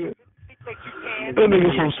Oaktown, nigga. That nigga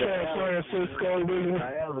from San Francisco, nigga.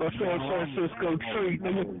 San Francisco tree,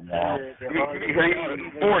 nigga. He hanging out at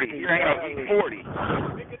 40. He hanging out at 40.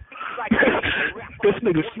 This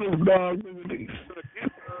nigga Snoop Dogg, nigga.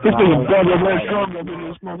 This nigga double leg drum up in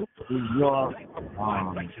this mother. We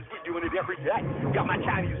doing it every day. Got my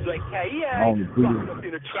Chinese like, hey, yeah. Up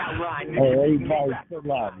in the chat line, nigga. Hey, everybody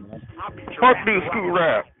still out, man. Fuck new school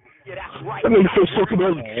rap. Yeah, that's right. That nigga said fucking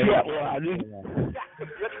on the chat line, nigga.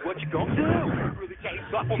 What you gonna do?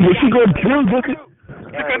 What you gonna do, nigga?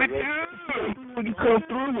 What you gonna do? When you come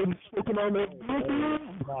through and smoking on that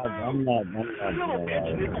I'm not.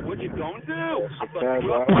 What you gonna do? What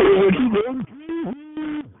you gonna do?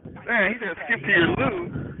 Man, he said skip to your loo.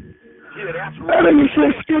 Yeah, that's right. That nigga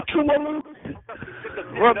said skip to my loo.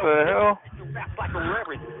 What the hell? Like a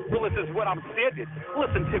reverend. Well, this is what I'm saying.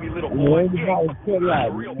 Listen to me, little boy. Everybody still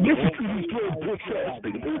out, man. This is these little bitch ass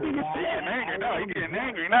nigga. He getting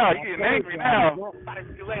angry now. He getting angry now.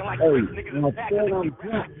 Hey, I said I'm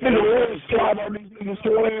drunk. Nigga, slide on these niggas.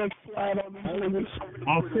 Slide on these niggas.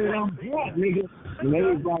 I said I'm drunk, nigga. And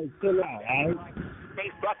everybody still out, alright?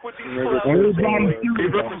 Everybody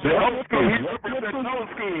still out. He's representing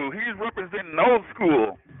old school. He's representing old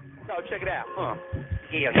school. So check it out,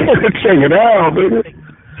 Yeah. Check it out, nigga.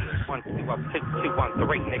 1, 2, 1,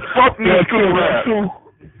 3, nigga. Fuck new school rap.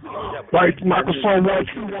 Like microphone 1,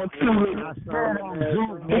 2, 1, 2, nigga.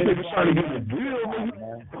 This nigga trying to get a deal, nigga.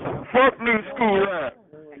 Fuck new school rap.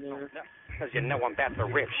 Because you know I'm about to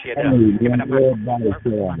rip shit Hey, up. everybody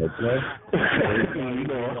still out, okay?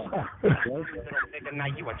 Nigga, now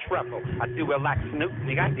you a trouble. I do it like Snoop,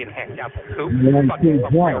 nigga. I didn't hack out the coop. You ain't too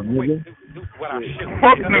drunk, nigga. What I shoot.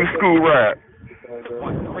 Fuck new school rap.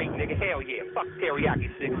 1, 3, nigga. Hell yeah. Fuck teriyaki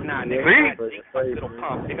 6, 9, nigga. See? Fuck little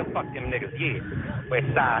pump, nigga. Fuck them niggas, yeah. West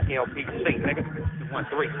side LBC, nigga. 1,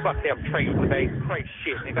 3. Fuck them trade baby. Crazy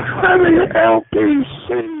shit, nigga. That nigga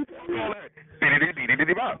LBC.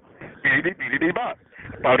 Beady-dee-bop. Beady-dee-bop.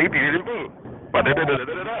 Body beady-dee-boo. Fuck that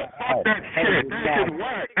shit. That shit is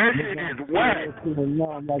whack. That shit is whack.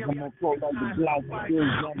 1,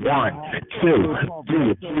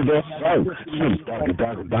 2, 3, that's right.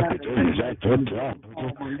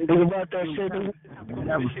 Think about that shit.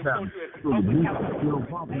 Never stop.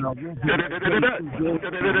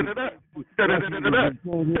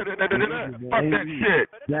 Fuck that shit.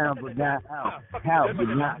 Down but not out. Out but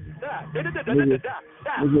not.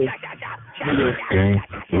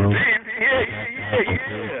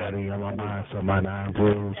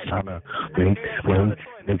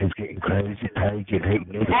 Niggas getting crazy, pagan, hate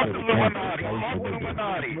niggas.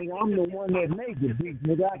 Nigga, I'm the one that made the beat,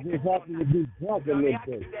 nigga. I just happen to be drunk a little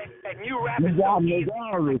bit. Nigga, I made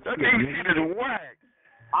all this shit, nigga.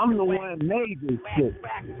 I'm the one that made this shit.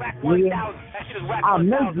 Nigga, I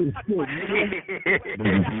made this shit, nigga.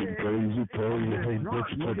 Niggas getting crazy, hate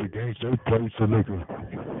bitches every day, so play for niggas.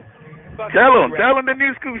 Tell them the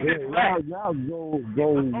new school shit. Y'all go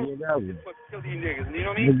whatever. Kill these niggas, you know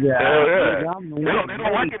what I mean? Yeah. They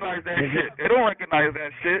don't recognize that shit. They don't recognize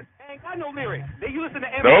that shit. They ain't got no lyrics. They listen to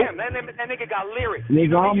Eminem. Nope. That nigga got lyrics.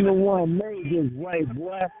 Nigga, I'm the one made this way,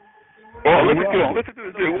 boy. Oh, listen to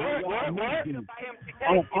this shit. What? I'm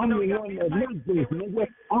the one that made this, nigga.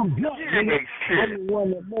 I'm drunk, nigga. I'm the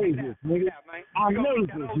one that made this, nigga. I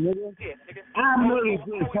made this, nigga. I made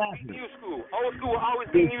this happen. New school. Old school will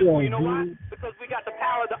always be new school. You know why? Because we got the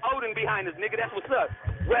power of the Odin behind us, nigga. That's what's up.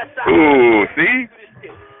 West Side. Ooh, see?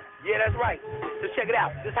 Yeah, that's right. So check it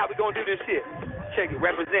out. This is how we gonna do this shit. Check it.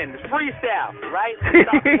 Representing. It's freestyle, right?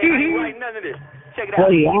 Stop it. I ain't writing none of this. Check it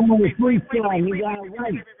out. Hey, I'm on the freestyle, nigga.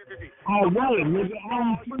 I write, nigga.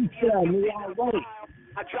 I'm freestyle, nigga. I write.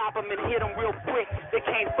 I drop them and hit them real quick. They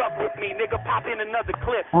can't fuck with me, nigga. Pop in another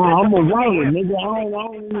clip. I'm a writer, nigga. I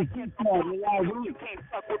ain't even freestyle, nigga. I write. You can't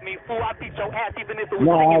fuck with me, fool. I beat your ass even if it was.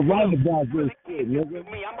 No, I write about this shit, nigga.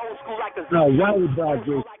 I'm old school like a. No, I write about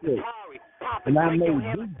this shit. And I made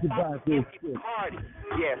beats about this shit.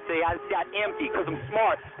 Yeah, see, I got empty because I'm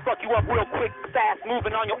smart. Fuck you up real quick, fast,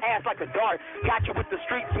 moving on your ass like a dart. Got you with the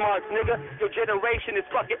street smarts, nigga. Your generation is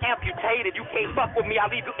fucking amputated. You can't fuck with me, I'll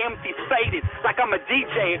leave you empty, faded. Like I'm a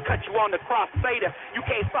DJ and cut you on the crossfader. You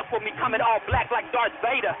can't fuck with me, coming all black like Darth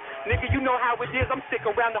Vader. Nigga, you know how it is, I'm sick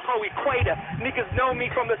around the whole equator. Niggas know me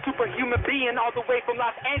from the superhuman being all the way from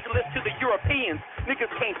Los Angeles to the Europeans. Niggas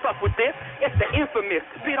can't fuck with this, it's the infamous.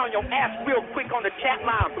 Spit on your ass real quick on the chat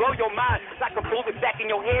line. Blow your mind like a bullet back in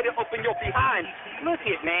your head and open your behind. Look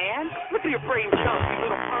it, man. Look at your brain chunks, you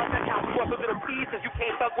little punk. That's how you up a little pieces. You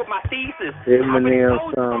can't fuck with my thesis. Eminem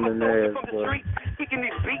song in there, from the street, kicking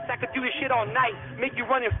these beats. I could do this shit all night. Make you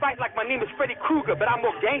run and fight like my name is Freddy Krueger. But I'm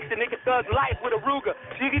more gangster, nigga, thug life with a Ruger.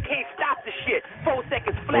 Nigga, you can't stop the shit. 4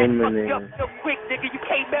 seconds flat. Fuck you up so quick, nigga. You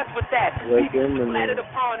can't mess with that. Leave you splattered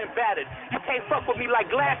upon and battered. You can't fuck with me like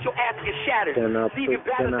glass. Your ass gets shattered. Can I stick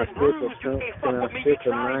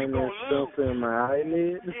a 9-inch in my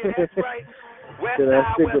eyelid? Yeah, that's right. Can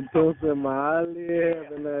I stick a pencil in my eyelid?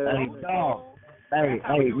 Hey, dog. Hey,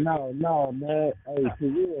 no, man. Hey, for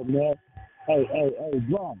real, man. Hey,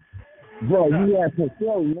 bro. Bro, you got some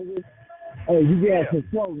flow, nigga. Hey, you got some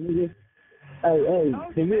flow, nigga. Hey,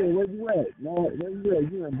 for real, where you at, man? Where you at?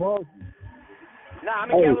 You in Boston? Nah,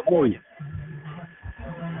 I'm in California.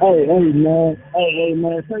 Hey, man. Hey,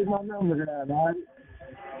 man, take my number down, all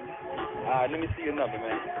right? Let me see your number,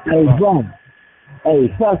 man. Hey, bro. Hey,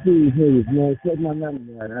 fuck these niggas, man. Take my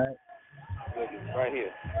number down, all right? Look, right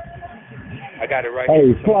here. I got it right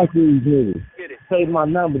here. Hey, so fuck these niggas. Get it. Take my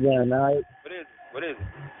number down, all right? What is it?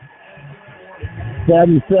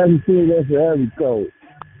 772, that's the area code.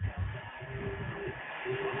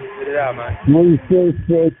 Get it out, man.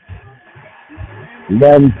 366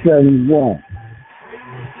 1171.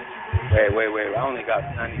 Wait. I only got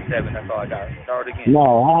 97. That's all I got. Start again.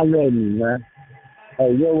 No, holler at me, man.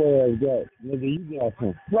 Hey, your ass got, nigga, you got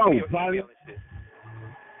some flow, buddy.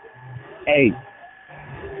 Hey.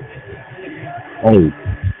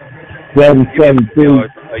 772. You know what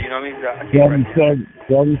I mean?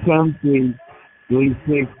 773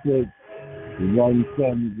 366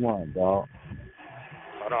 1171, dog.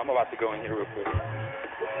 Hold on, I'm about to go in here real quick.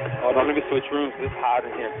 Hold on, let me switch rooms. It's hot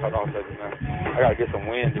in here. Hold on a second, man. I gotta get some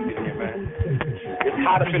wind up in here, man. It's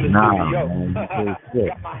hot up in the studio.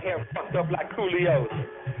 Got my hair fucked up like Coolio's.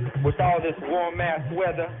 With all this warm ass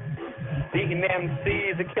weather, beating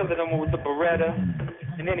MCs and killing them with the Beretta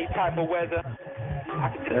in any type of weather. I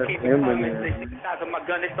can just keep it coming. They take the shots of my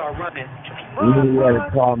gun, they start running. You got a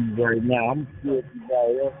problem right now. I'm scared you got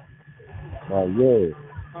it. Oh, yeah.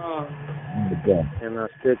 Can I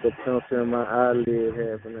stick a pencil in my eyelid,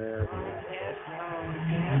 half an hour?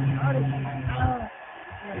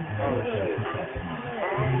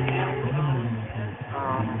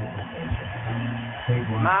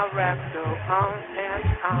 My rap go on and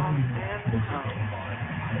on and on.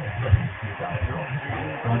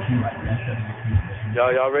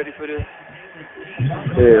 Y'all ready for this?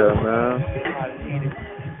 Yeah, man. I need it.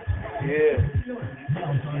 Yeah.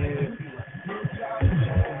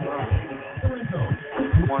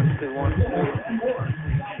 One, two.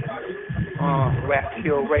 Rap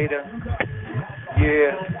Curator.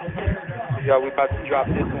 Yeah. Y'all, we about to drop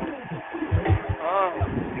this one. Let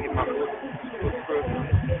me get my book.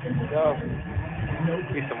 Yo.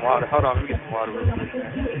 Get some water. Hold on, let me get some water real quick.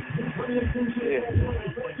 Yeah.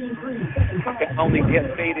 I can only get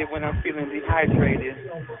faded when I'm feeling dehydrated.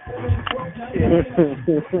 Yeah.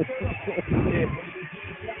 Yeah.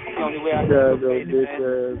 The only way I can go faded, man.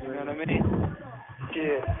 You know what I mean?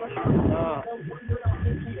 Yeah.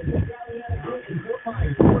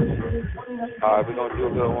 Alright, we're gonna do a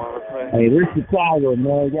little one real quick. Hey, this Chicago,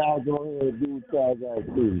 man. Y'all go ahead and do what y'all gotta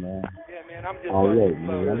do, man. Yeah, man, I'm just right,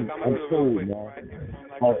 man. I'm cool, man.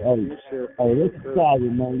 Hey, this Chicago,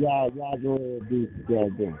 man. Y'all go ahead and do what y'all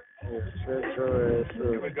do.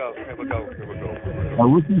 Here we go.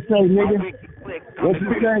 What you say, nigga? What you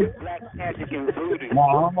say? Black magic and voodoo.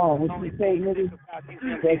 Nah, hold on. What you say, nigga?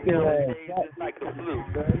 Take your ass up. Like the flu.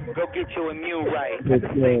 Go get your immune right. Take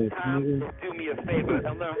your ass, nigga. Do me a favor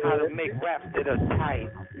and learn how to make raps that are tight.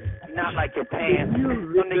 Not like your pants.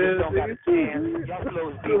 Some niggas don't got a chance. Y'all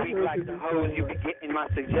flows be weak like the hoes you be getting my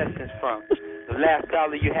suggestions from. The last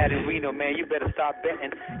dollar you had in Reno, man, you better start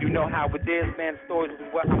betting. You know how it is, man. Stories is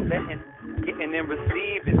what I'm betting. Getting and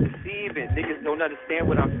receiving, deceiving. Niggas don't understand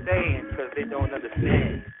what I'm saying because they don't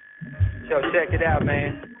understand. So check it out,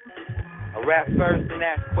 man. I rap first and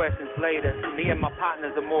ask questions later. Me and my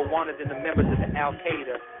partners are more wanted than the members of the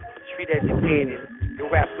Al-Qaeda. Street educated. Your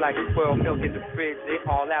rap's like 12 milk in the fridge. They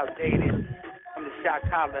all outdated. I'm the shot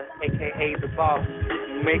caller, a.k.a. the boss.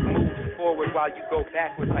 You make moves forward while you go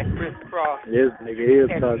backwards like Chris Cross. This nigga here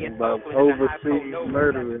talking about overseas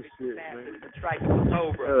murder and shit, man. That's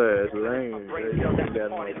lame, bro. You ain't got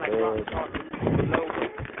no balls.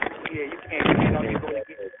 Yeah, you can't get on, you're going to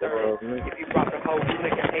get disturbed. If you drop the whole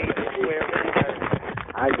flick of hate, swear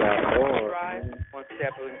I got balls. One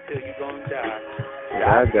step until you're going to die.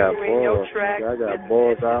 I got balls. I got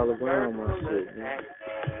balls all around my shit, man.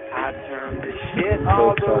 I turn this shit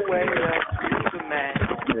all the way up to the man.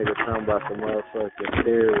 Nigga talking about the motherfucking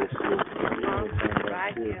terrorist shit.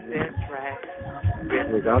 Right in this track.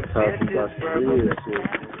 Nigga, I'm talking about the real shit.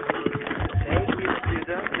 Take it to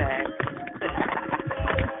the max.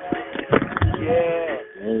 Yeah.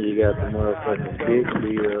 And you got the motherfucking big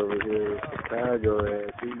beat over here, Chicago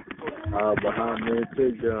ass. He all behind me and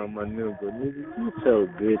take down my nigga. Nigga, you so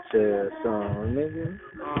bitch ass on, nigga.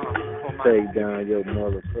 Take down your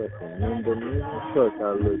motherfucking number, nigga. Fuck I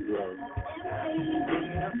look like.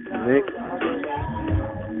 Nigga.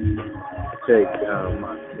 Take down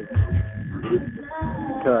my nigga.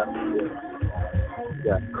 Cut, yeah.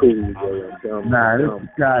 Got cool, dumb. Nah, this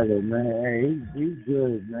Chicago, man. Hey, he's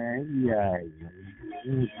good, man. He alright, man.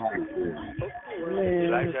 He's pretty good.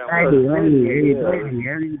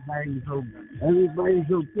 Everybody's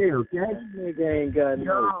okay, okay? Nigga ain't got no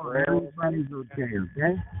everybody's okay,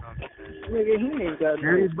 okay? Nigga, he ain't got no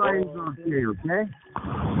everybody's okay, okay?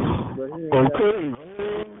 Okay.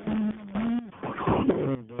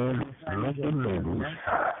 I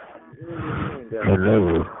love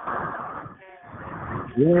you.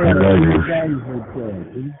 Yeah, I love you. everybody's okay.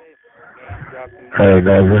 Hey,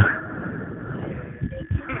 nigga.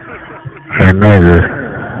 Hey, nigga.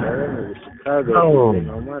 Oh,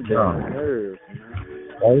 on my damn nerves.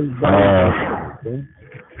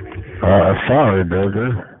 Sorry, nigga.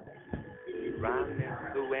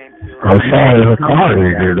 I'm sorry the car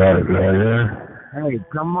did that, man. Hey,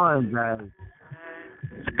 come on, guys.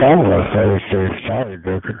 Come on, say sorry,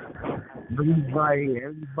 nigga.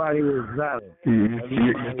 Everybody was valid. You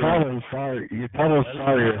tell them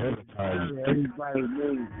sorry ahead of time. Everybody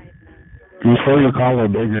knew. Before you call a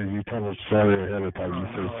nigga, you tell them sorry ahead of time. You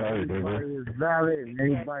say sorry, nigga. Everybody is valid and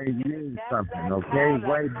everybody means something, okay,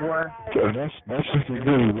 white boy? That's what you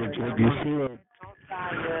do. When you see it,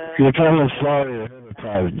 you tell them sorry ahead of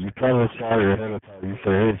time. You tell them sorry ahead of time. You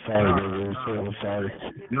say, hey, sorry, nigga. You say, I'm sorry.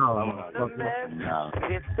 No.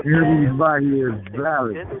 Everybody is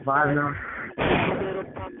valid. Final.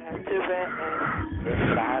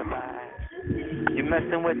 You're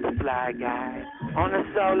messing with the fly guy on a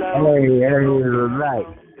solo. Hey, relax.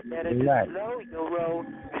 Relax.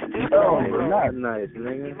 Nice,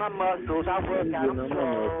 nigga. My muscles, I work out. You know my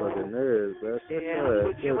motherfucking nerves, bro.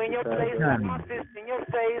 Put you in your place, like my fist in your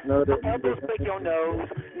face. Elbows break your nose.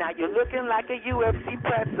 Now you're looking like a UFC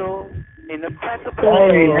pretzel. In the pretzel.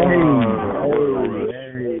 Hey,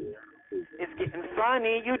 It's getting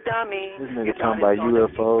funny, you dummy. This nigga talking about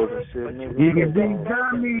UFOs and shit, nigga. You can be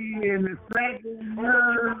dummy in the second.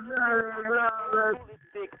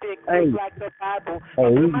 Hey, like the Bible.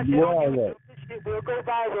 he's wild. Shit will go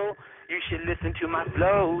viral. You should listen to my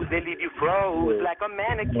flows. They leave you froze like a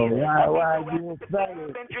mannequin. Why you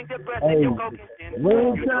excited? Drink the breath Hey, in your coke and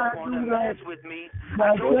when you don't want to mess with me.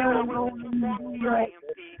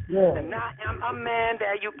 And I am a man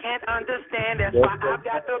that you can't understand. That's why I've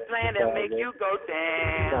got the plan that make you go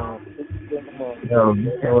down. Yo,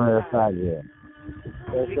 get your ass out of here.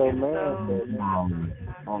 That's your man.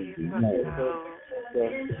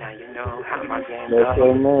 Now you know how my game That's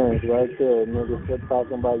your goes. man right there. Nigga quit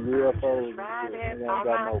talking about UFOs and shit. Nigga ain't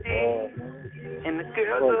got no balls. And the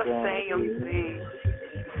girls will say,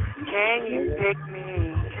 can you pick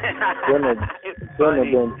me? Dinner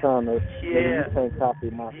been trying to, nigga, you can't copy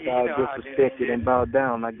my style, disrespect it and bow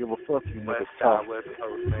down. I give a fuck you niggas talk.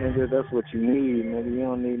 Nigga, that's what you need, nigga. You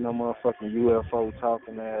don't need no motherfucking UFO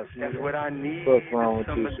talking ass, nigga. That's what I need. What's wrong with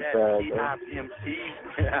you, Chicago?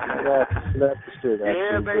 Slap the shit out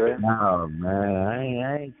you, bro. No, man,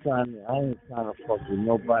 I ain't trying to fuck with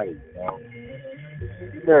nobody, bro.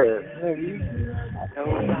 Yeah,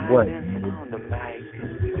 nigga. What? On the mic.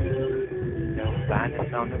 No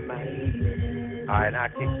blindness on the mic. Alright, now I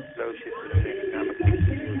kick the slow shit to the niggas. I'm gonna kick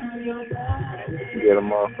the Get a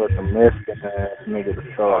motherfucking Mexican ass nigga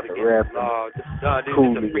to start the rapping.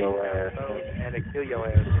 Coolie your ass. And they kill your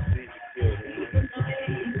ass.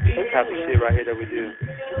 That type of shit right here that we do.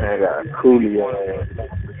 Man, got a coolie your ass.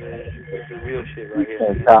 It's the real shit right You here.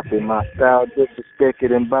 can't copy my style, disrespect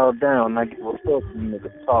it and bow down. I give a fuck you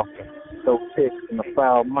niggas talking. So text in the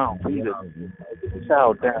foul mouth. Either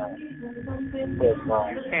chow down. What's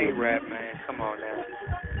wrong? You can't rap, man. Come on now.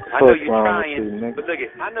 I know you're trying, but look it.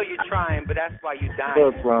 I know you're trying, but that's why you're dying.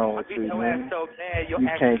 What's wrong with you, man? So bad, You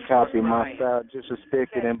can't copy my style,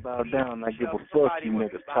 disrespect it and bow down. I give a fuck you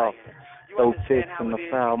niggas talking. So text in the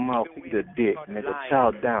foul mouth, eat a dick, nigga.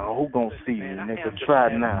 Chow down. Who gon' see you, nigga?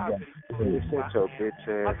 Try now. Shut your bitch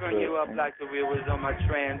ass I burn you up like the wheel was on my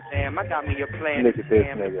Trans Am. I got me a plan. Look at this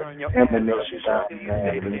nigga. Eminem style,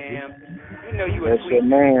 man. You know you That's your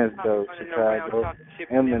man's though, Chicago.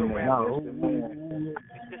 Eminem.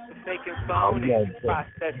 Faking phony,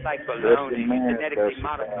 process like baloney, genetically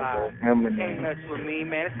modified. You can't mess with me,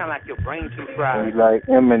 man. It sound like your brain too fried. You like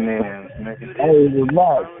Eminem, nigga. Hey,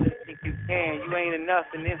 relax. Think you can? You ain't enough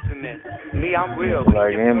and infamous. Me, I'm real.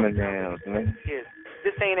 Like Eminem, nigga.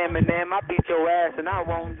 This ain't Eminem. I beat your ass and I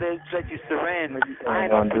won't let you surrender. I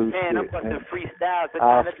ain't gonna do man. I'm shit, busting freestyles.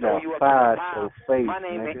 I'll slap fire your face, My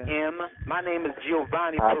name nigga. is M. My name is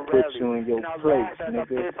Giovanni I'll put you in your place, nigga.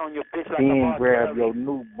 Then grab your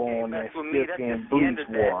newborn and stick in bleach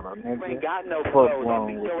water, nigga. What's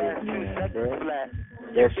wrong with this man, bro?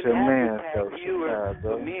 That's your man, though,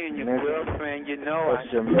 Chicago. Me and your girlfriend, you know.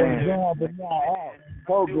 That's your man.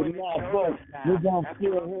 Hold it now, but we gon'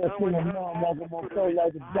 still hear from the mom like I'm on toe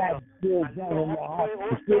like the black still down in my heart.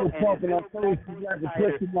 Still talking on face like a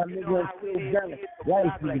pussy, my nigga still down it.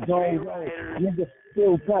 Life is going on, nigga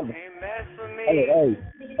still coming.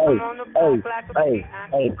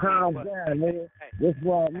 Hey, calm down, nigga. This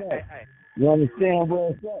where I'm at. You understand where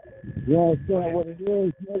it's at? You understand what it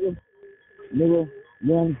is, nigga? Nigga,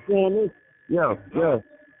 you understand this? Yo,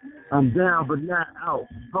 I'm down but not out,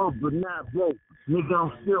 broke but not broke. Nigga,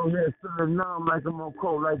 I'm still here, feeling numb like I'm on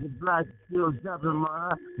cold, like the black still jumping my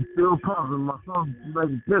eye, still pumping my phone, like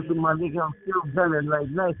a pistol, my nigga, I'm still gunning like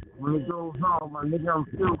night. When it goes on, my nigga, I'm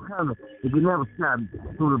still coming. You can never stop me.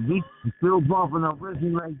 So the beat, I'm still bumping, I'm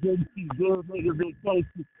racing like JC, dead niggas, they can't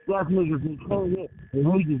see, deaf niggas, they can't hit, the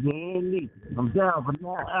niggas, they ain't me. I'm down but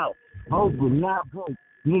not out, broke but not broke.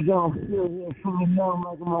 Nigga, I'm still here, feeling numb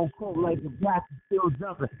like I'm on coke, like the black is still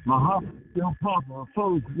jumping. My heart is still pumping, my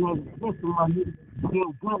phone is still pushing, my nigga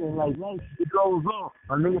still gunning, like life it goes on.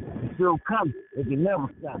 My nigga still coming, it can never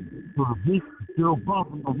stop me. So the beat is still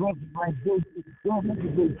bumping, I'm rapping like this, that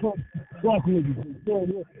niggas they can't, that niggas they still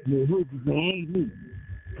here, the niggas they ain't me.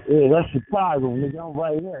 Yeah, that's Chicago, nigga, I'm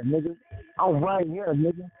right here, nigga. I'm right here,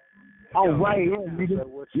 nigga. I'm right here, nigga.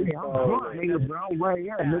 Yeah, I'm drunk, nigga, but I'm right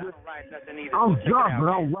here, nigga. I'm drunk, but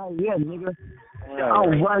I'm right here, nigga.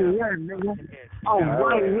 I'm right here, nigga. I'm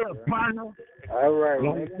right here, partner. All right, you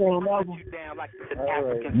understand that one?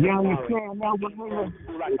 You understand that one, nigga?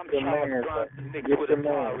 Get your man, get your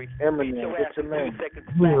man. Eminem, get your man.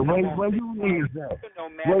 Yeah, where you niggas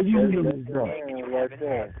at? Where you niggas at? Right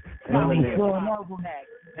there. You understand that one?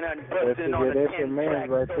 And I'm busting on the 10 man track.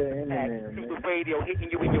 right there, Eminem, The radio hitting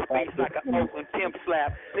you in your face like an Oakland pimp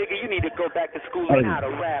slap. Nigga, you need to go back to school and how to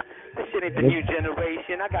rap. This shit ain't the new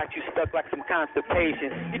generation. I got you stuck like some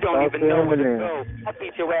constipation. You don't even know where to go. I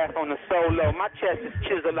beat your ass on the solo. My chest is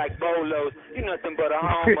chiseled like bolos. You nothing but a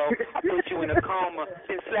homo. I put you in a coma,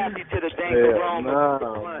 then slap you to the dank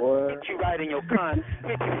aroma. Hit you right in your cunt.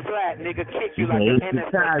 Hit you flat, nigga. Kick you like an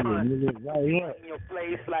NFL cunt. Right here. In your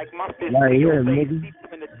place like my fist Right in your here, face. nigga.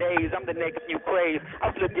 Deep in the days, I'm the nigga you praise. I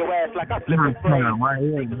flip your ass like I flip a phrase. Right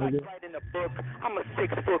here, nigga. Right in the book. I'm a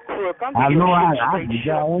 6-foot crook. I'm I know I straight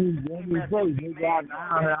got every day, nigga.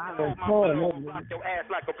 I done told him, nigga. your ass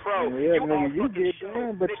like a pro. Yeah, nigga, you get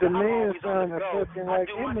down, but your man sounding fucking like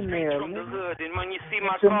Eminem, nigga. And when you see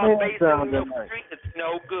my Your car man face in sounding the like. street, it's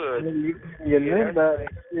no good. Your man body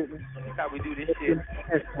shit. That's how we do this shit.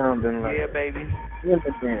 It's sounding like. Yeah, baby.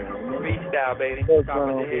 Eminem. Freestyle, baby. What's Top of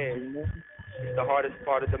wrong the with head. you, man? It's the hardest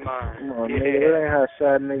part of the mind. Come on, nigga. That ain't how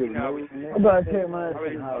shot niggas move, man. I'm about to take my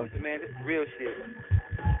Already house. told you, man. This is real shit.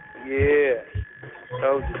 Yeah.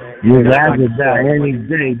 Told you, man. Yeah, I could die any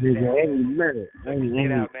day, nigga, any minute. Check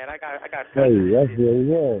it out, man. I got. Hey, that's what it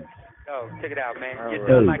is. Oh, check it out, man. You're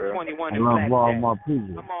Hey, done like 21 I in love all blackjack. my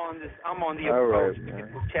people. I'm on the approach.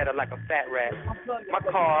 Cheddar like a fat rat. My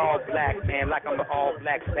car all black, man, like I'm an all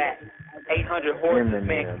black bat. 800 horses,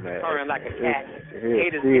 man, purring like a cat.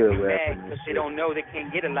 Haters get me mad because they don't know they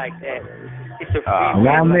can't get it like that. It's a free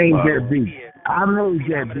I made like that beat. I made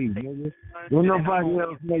that beat, nigga. Don't nobody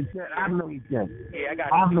else make that. I made that. Yeah,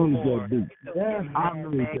 I made that beat. I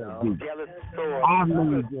made that beat. I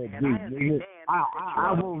made that beat, nigga.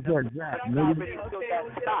 I wrote that rap, nigga.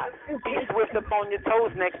 Be swift up on your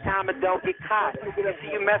toes next time and don't get caught.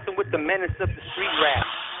 See you messing with the menace of the street rap.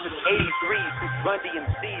 Since 83, since Run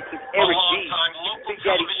DMC, since Eric G, Big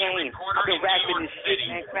Daddy Kane. I've been rapping this shit,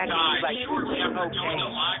 man, cracking you like cocaine.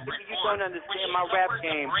 You don't understand my rap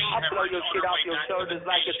game. I'll blow your shit off your shoulders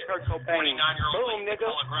like it's Kurt Cobain. Boom, nigga,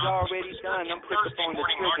 you already done. I'm quick up on the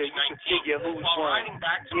trigger. You can figure who's won.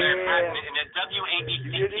 Yeah.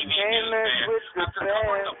 You just can't mess with the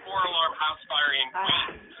best.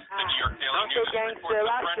 Uncle Gangster,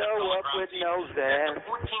 I show up with no vest.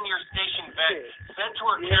 14-year station vet said to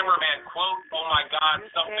her cameraman, quote, "Oh my God,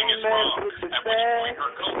 something is wrong." At which point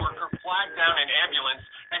her coworker flagged down an ambulance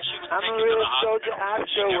and she was taken to the hospital.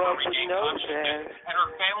 She never regained consciousness, and her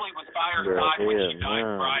family was by her side when she died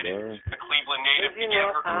Friday. The Cleveland native began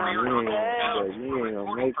her career You ain't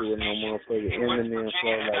gonna make it with no motherfucking Eminem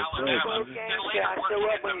flow like that.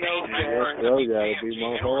 That flow gotta be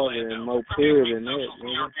more harder and more pure than that,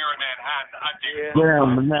 nigga.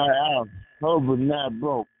 Damn, but not out. Oh, but not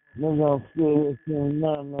broke. Nigga, I'm still here saying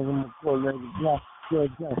nothing. Nigga, I'm gonna call like a block.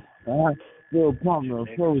 Still pumping. I'm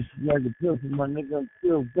so like a pistol, my nigga. I'm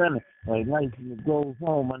still gunning. Like life when it goes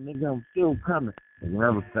home, my nigga. I'm still coming. Like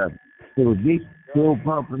never stop. Still deep, still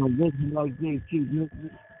pumping. I'm getting like this, keep nigga.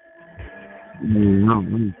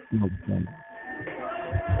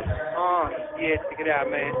 Yeah, check it out,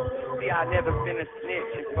 man. See, I never been a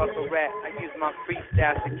snitch and fuck a rat. I use my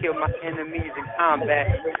freestyles to kill my enemies in combat.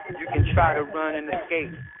 You can try to run and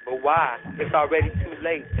escape, but why? It's already too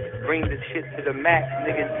late. Bring the shit to the max,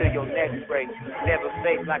 nigga, until your neck breaks. Never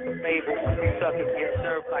fake like a fable. Suckers get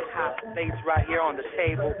served like hot plates right here on the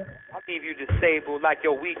table. I'll leave you disabled like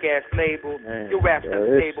your weak ass label. Your rap's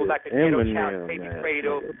unstable like a ghetto child baby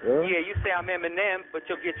cradle. Yeah, you say I'm Eminem, but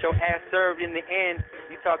you'll get your ass served in the end.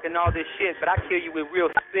 You talking all this shit, but I kill you with real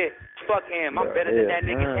spit. Fuck him, I'm better than that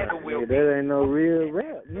nigga ever will. Nigga, that ain't no real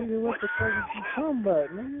rap, nigga. What the fuck is you talking about,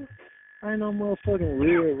 nigga? Ain't no motherfucking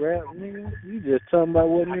real rap, nigga. You just talking about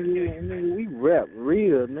what nigga we rap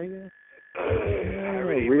real, nigga. Ain't no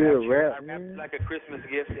real rap, nigga. Like a Christmas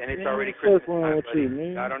gift, and it's already Christmas time, buddy.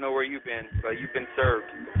 Man? I don't know where you've been, but you've been served.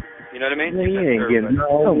 You know what I mean? Man, you ain't getting no.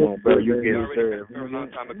 Come on, bro. You getting served,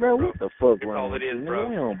 nigga. Bro, what the fuck wrong with you, nigga?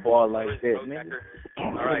 We don't ball like that, nigga.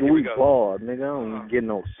 Alright, we ball, nigga. I don't get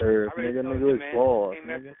no serve, nigga. Nigga, it's ball,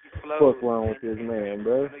 nigga. Fuck wrong with this man,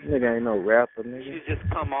 bro. Nigga ain't no rapper, nigga. You just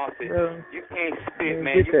come off it. Bro. You can't spit,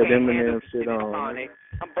 man. Get You that can't Eminem handle shit on.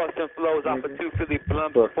 I'm busting flows off of 2 Philly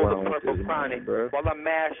blunts Fuck before wrong the with purple this chronic. man, bro. While I'm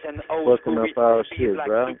mashing the old Fucking school up our beats shit, like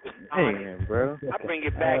bro. supersonic. Damn, bro. I bring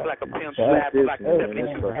it back like a pimp That's slap, this, like a man.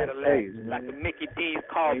 72 That's Cadillac, fucking like a Mickey D's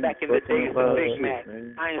call Man, back in the fucking days up of our Big shit, Mac.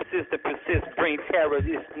 man. I insist to persist, bring terror,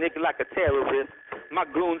 this nigga like a terrorist. My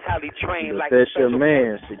goons highly trained like that's your special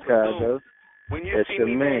man, forces. Chicago. When you That's see your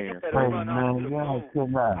me, man. you better run off to the moon.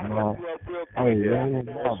 Hey,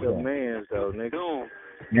 That's your man, though, nigga.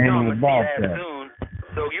 Ain't about that.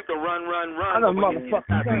 So you can run. I know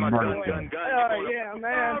motherfucking gun. yeah,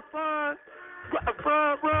 man.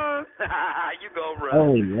 Run. You go run. Hey.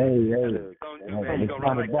 Don't do, Hey, man. You it's gonna not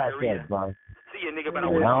run like about diarrhea. that, bro. See a nigga, but I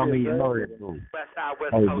Hey, I don't even know that, bro. West side,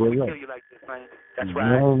 West Hey, Coast, boy, we look. kill you like this, man. That's It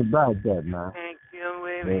right. ain't about that, man. Can't kill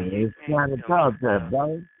me. It's not about that,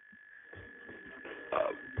 bro.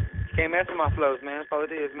 Can't mess with my flows, man. That's all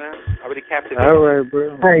it is, man. I already captured it. All right,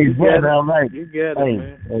 bro. Hey, you brother, got all right. it. You got it, Hey,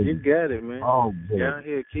 man. hey. You got it, man. Oh, good. Down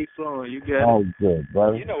here, keep flowing. You got Oh, it. good,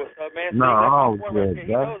 brother. You know what's up, man. No, all good, He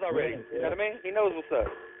brother. knows already. You know what I mean? He knows what's up.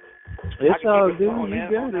 It's all good. Going, You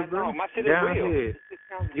man. got it, bro. My shit is Down real. here. This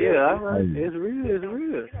sounds good. Yeah, all right. It's real. It's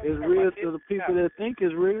real. It's real to the people that think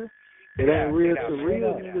it's real. It ain't real to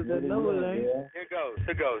real niggas that know it ain't. Here it goes.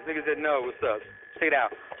 Niggas that know what's up. Check it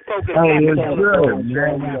out. Focus. Hey, it's Capital. good,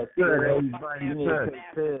 man. It's good. Everybody's good.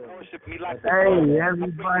 Hey,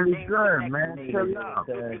 everybody's good, man. Chill out.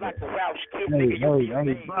 Hey,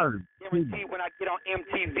 brother. Guarantee when I get on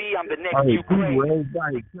MTV, I'm the next Hey, Ukraine. people,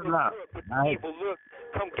 everybody, chill out. All right? People, look,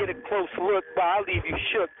 come get a close look, but I'll leave you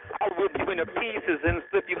shook. I'll rip you into pieces and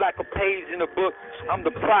slip you like a page in a book. I'm the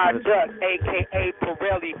product, a.k.a.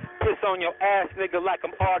 Pirelli. Piss on your ass, nigga, like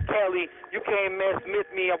I'm R. Kelly. You can't mess with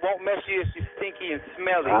me. I won't mess you if you stinky and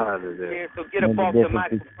smelly. Yeah, so get up off the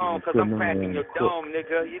microphone, because I'm cracking your dome,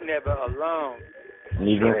 nigga. You never alone.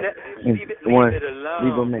 Leave him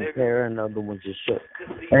in terror, and the other one just shook.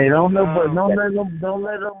 Hey, don't let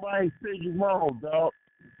nobody say you wrong, dog.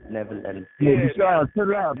 Never let him. Yeah,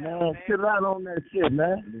 chill out, man. Chill out on that shit,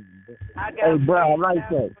 man. Hey, bro, I like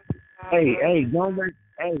that. Hey, don't let.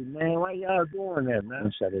 Hey, man, why y'all doing that, man?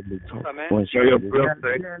 What's up, man?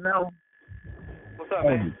 What's up,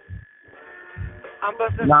 man? I'm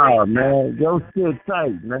busting Nah, man, your shit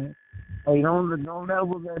tight, man. Hey, don't ever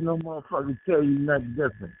let no motherfucker tell you nothing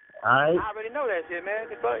different. Alright? I already know that shit, man.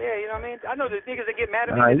 But yeah, you know what I mean? I know the niggas that get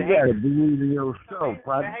mad at me. You gotta believe in yourself,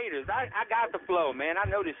 The haters. I got the flow, man. I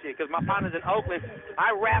know this shit because my partner's in Oakland.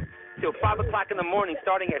 I rap till 5 o'clock in the morning,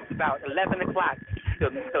 starting at about 11 o'clock.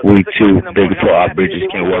 We too big for our bridges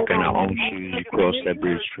can't walk in our own shoes. You cross that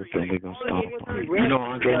bridge, tripping, we gon' stop. You know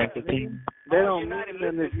Andre Nicotine? They don't mean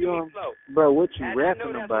nothing if you don't. Bro, what you rapping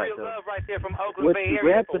about, though? What you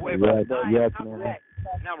rapping about, though?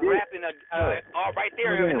 Now I'm rapping all right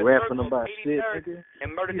there. You ain't rapping about shit, nigga. And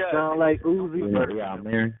Murder You Does. sound like Uzi.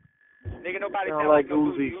 Man. Nigga, nobody sound like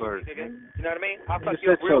Uzi first. Nigga. You know what I mean? I'll fuck You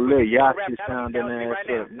you up such a real little quick. Yahtzee sounding ass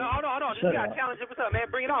up. No, hold on. This guy challenge it. What's up, man?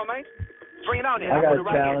 Bring it on, man. Bring it on, then. I got a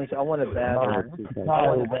challenge. I want to battle. I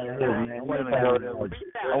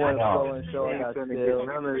want to go and show I got skills.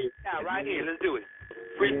 Right here. Let's do it.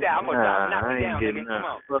 Freestyle. I'm gonna knock you down, nigga. Come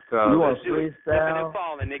on. You want freestyle?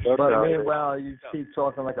 But meanwhile, you keep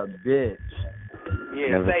talking like a bitch. Yeah,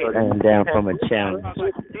 Never turn down from a challenge.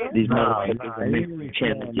 These motherfuckers are making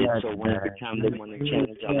challenges, so when every time they want to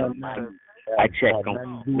challenge, I check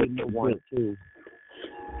them with the 1, 2.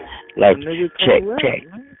 Like, check.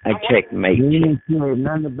 I checkmate. You ain't saying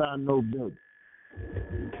nothing about no bitch.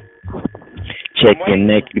 Check your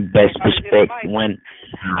neck, the best respect when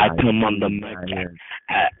I come on the mic.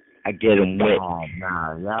 I get them wet. Y'all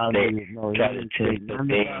They niggas know. try to tell you, but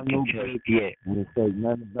they ain't gonna tell you yet. You ain't say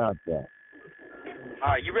nothing about that. All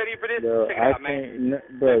right, you ready for this? Bro, Check it out, man.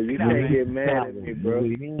 Bro, you can't get mad at me, bro.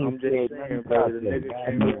 I'm just saying, bro, the nigga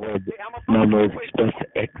can't. My most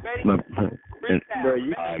expensive ex. Bro,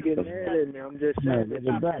 you can't get mad at me. I'm just saying that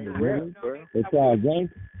you can't rap, bro. It's all game.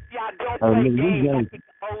 Yeah, I don't play games like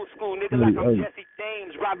old school nigga like I'm Jesse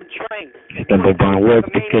James, Robin Train. Number one word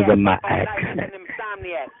because of my act.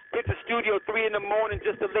 Hit the studio 3 in the morning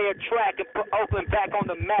just to lay a track and put Oakland back on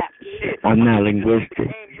the map. Shit. I'm not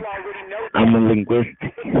linguistic. I'm a linguist.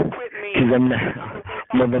 Because I'm not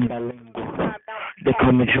living bilingual. They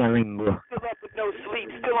call me trilingual. Still up with no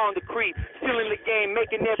sleep, still on the creep, still in the game,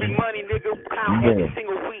 making every money, nigga, pound every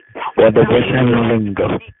single week. Or the best I'm a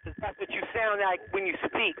lingo. That's what you sound like when you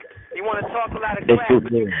speak. You want to talk a lot of They crap,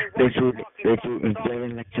 shoot me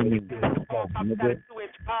playing like to me.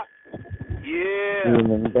 Yeah.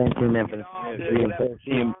 And dancing at the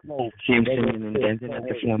see him singing and dancing at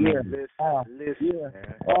the flamingo.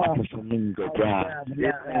 Flamingo drive.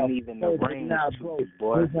 This ain't even the rain,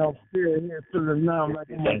 boy. I'm still here to the numb like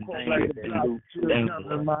I'm a cold like a block. Still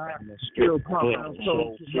jumping my heart. Still pumping on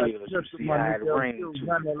soul. Just my nigga. Still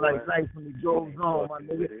running like life when it goes on, my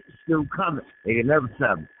nigga. Still coming. They can never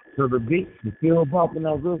stop me. So the beat, the still bumping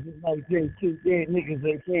on roofs like they two dead niggas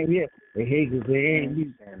they came here. They hate us, they ain't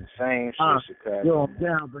me. And same shit, Chicago. Yo, I'm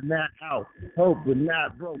down but not out. Hope but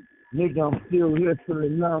not broke. Nigga, I'm still here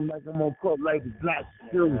feeling numb like I'm on court like the black.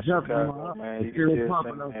 Still jumping my heart. Still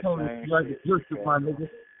pumping on soul like a twisted, my nigga.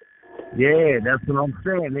 Yeah, that's what I'm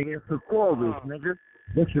saying, nigga. It's a chorus, nigga.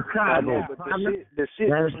 The Chicago. But the shit,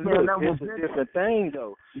 look, it's a different thing,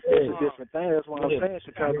 though. It's a different thing. That's what I'm saying.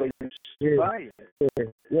 Chicago, you fire.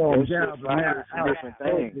 Yo, it's a different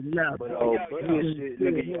thing. But shit,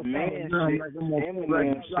 nigga, your man shit,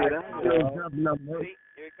 Eminem shit,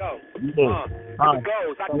 Here it goes. Here it goes.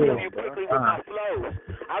 I kill you quickly with my flows.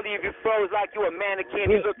 I leave you froze like you a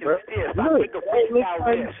mannequin. You looking stiff. I take a freestyle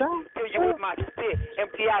risk. Kill you with my spit.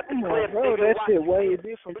 Empty out the clip. Bro, that shit way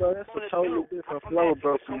different, bro. That's a totally different flow,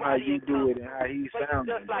 bro, from how you do it and how he sounds.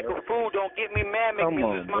 Just like a fool. Don't get me mad. Make me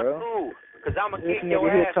lose my cool. Cause I'm this nigga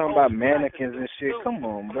here talking about mannequins and shit. Come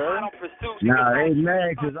on, bro. Nah, they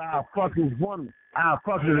mad cause I'll fuck his woman. I'll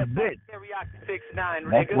fuck his bitch. 6'9",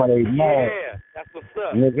 that's why they mad. Yeah, that's what's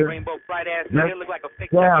up. Nigga. Rainbow bright ass nigga look like a fake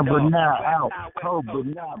down, but now out. Cold, but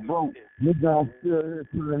now broke. Nigga, I'm still here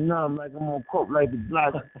to the numb like I'm on coke like the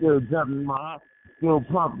block. Still jumping my heart. Still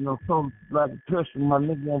pumping. I'm so like a pistol, my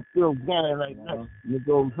nigga. I'm still gunning like that. Nigga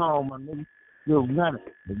goes home, my nigga. Still gunning.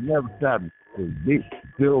 It never stopped me. Bitch,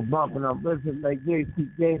 still bumping up. Listen, like they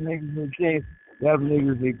TK niggas and kids. Them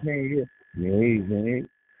niggas they can't hear. Yeah, hey.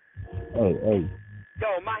 Yo,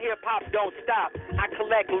 my hip-hop don't stop. I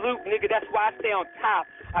collect loot, nigga, that's why I stay on top.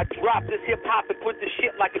 I drop this hip-hop and put the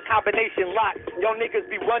shit like a combination lock. Yo, niggas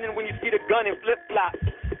be running when you see the gun and flip-flop.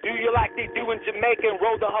 Do you like they do in Jamaica and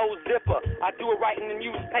roll the whole zipper? I do it right in the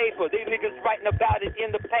newspaper. These niggas writing about it in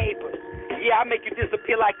the paper. Yeah, I make you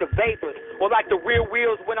disappear like the vapors. Or like the rear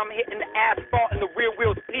wheels when I'm hitting the asphalt and the rear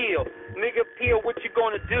wheels peel. Nigga, peel, what you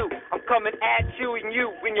gonna do? I'm coming at you and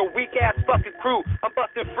your weak-ass fucking crew. I'm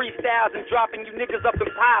busting freestyles and dropping you niggas up in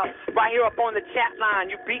piles. Right here up on the chat line.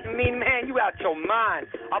 You beating me, man, you out your mind.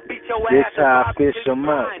 I'll beat your this ass. This how I fish them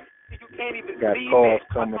up. You can't even got see calls me.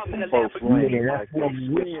 coming from both lanes. Yeah, that's what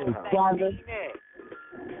weird,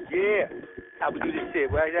 yeah. How we do this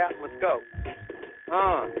shit, right now? Let's go.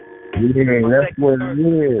 Yeah, that's what it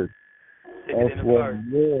is. That's what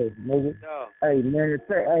it is, nigga. No. Hey, man,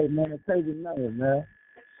 take it nothing, man.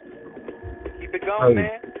 Keep it going,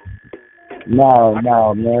 man. No,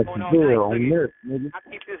 man, it's good on this, nigga. I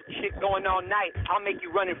keep this shit going all night. I'll make you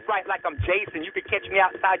run in fright like I'm Jason. You can catch me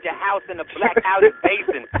outside your house in a blackout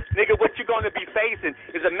basin. Nigga, what you gonna be facing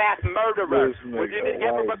is a mass murderer. Would it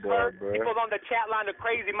ever occur? People on the chat line are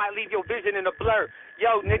crazy, might leave your vision in a blur.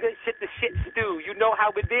 Yo, nigga, shit the shit stew. You know how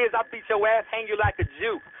it is. I beat your ass, hang you like a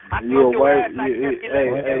Jew. I you a white, ass like you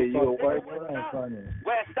a white boy?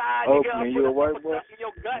 West side, nigga, you a white boy? In your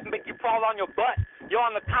gut and make you fall on your butt. You're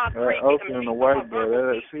on the concrete. Oakland, a white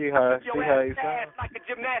boy. See how he sounds. Like a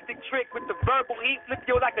gymnastic trick with the verbal heat, flip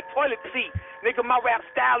you like a toilet seat. Nigga, my rap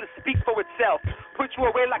style is speak for itself. Put you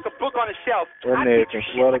away like a book on a shelf. That nigga can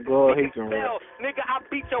swear to God he can rap. Nigga, I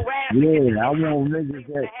beat your ass. Yeah, I want niggas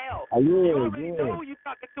that. Yeah. You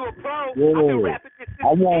talking to a pro? Yeah.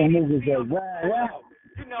 I want niggas that ride out.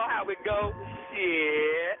 You know how it goes.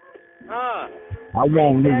 Shit. I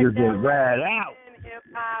want niggas that ride out.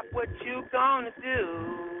 Hip-hop, what you gonna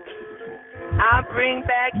do? I bring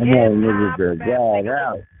back hip-hop. Niggas that ride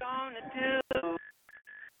out.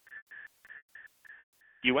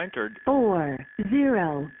 You entered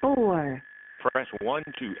 404. Press 1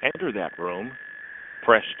 to enter that room.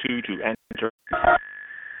 Press 2 to enter.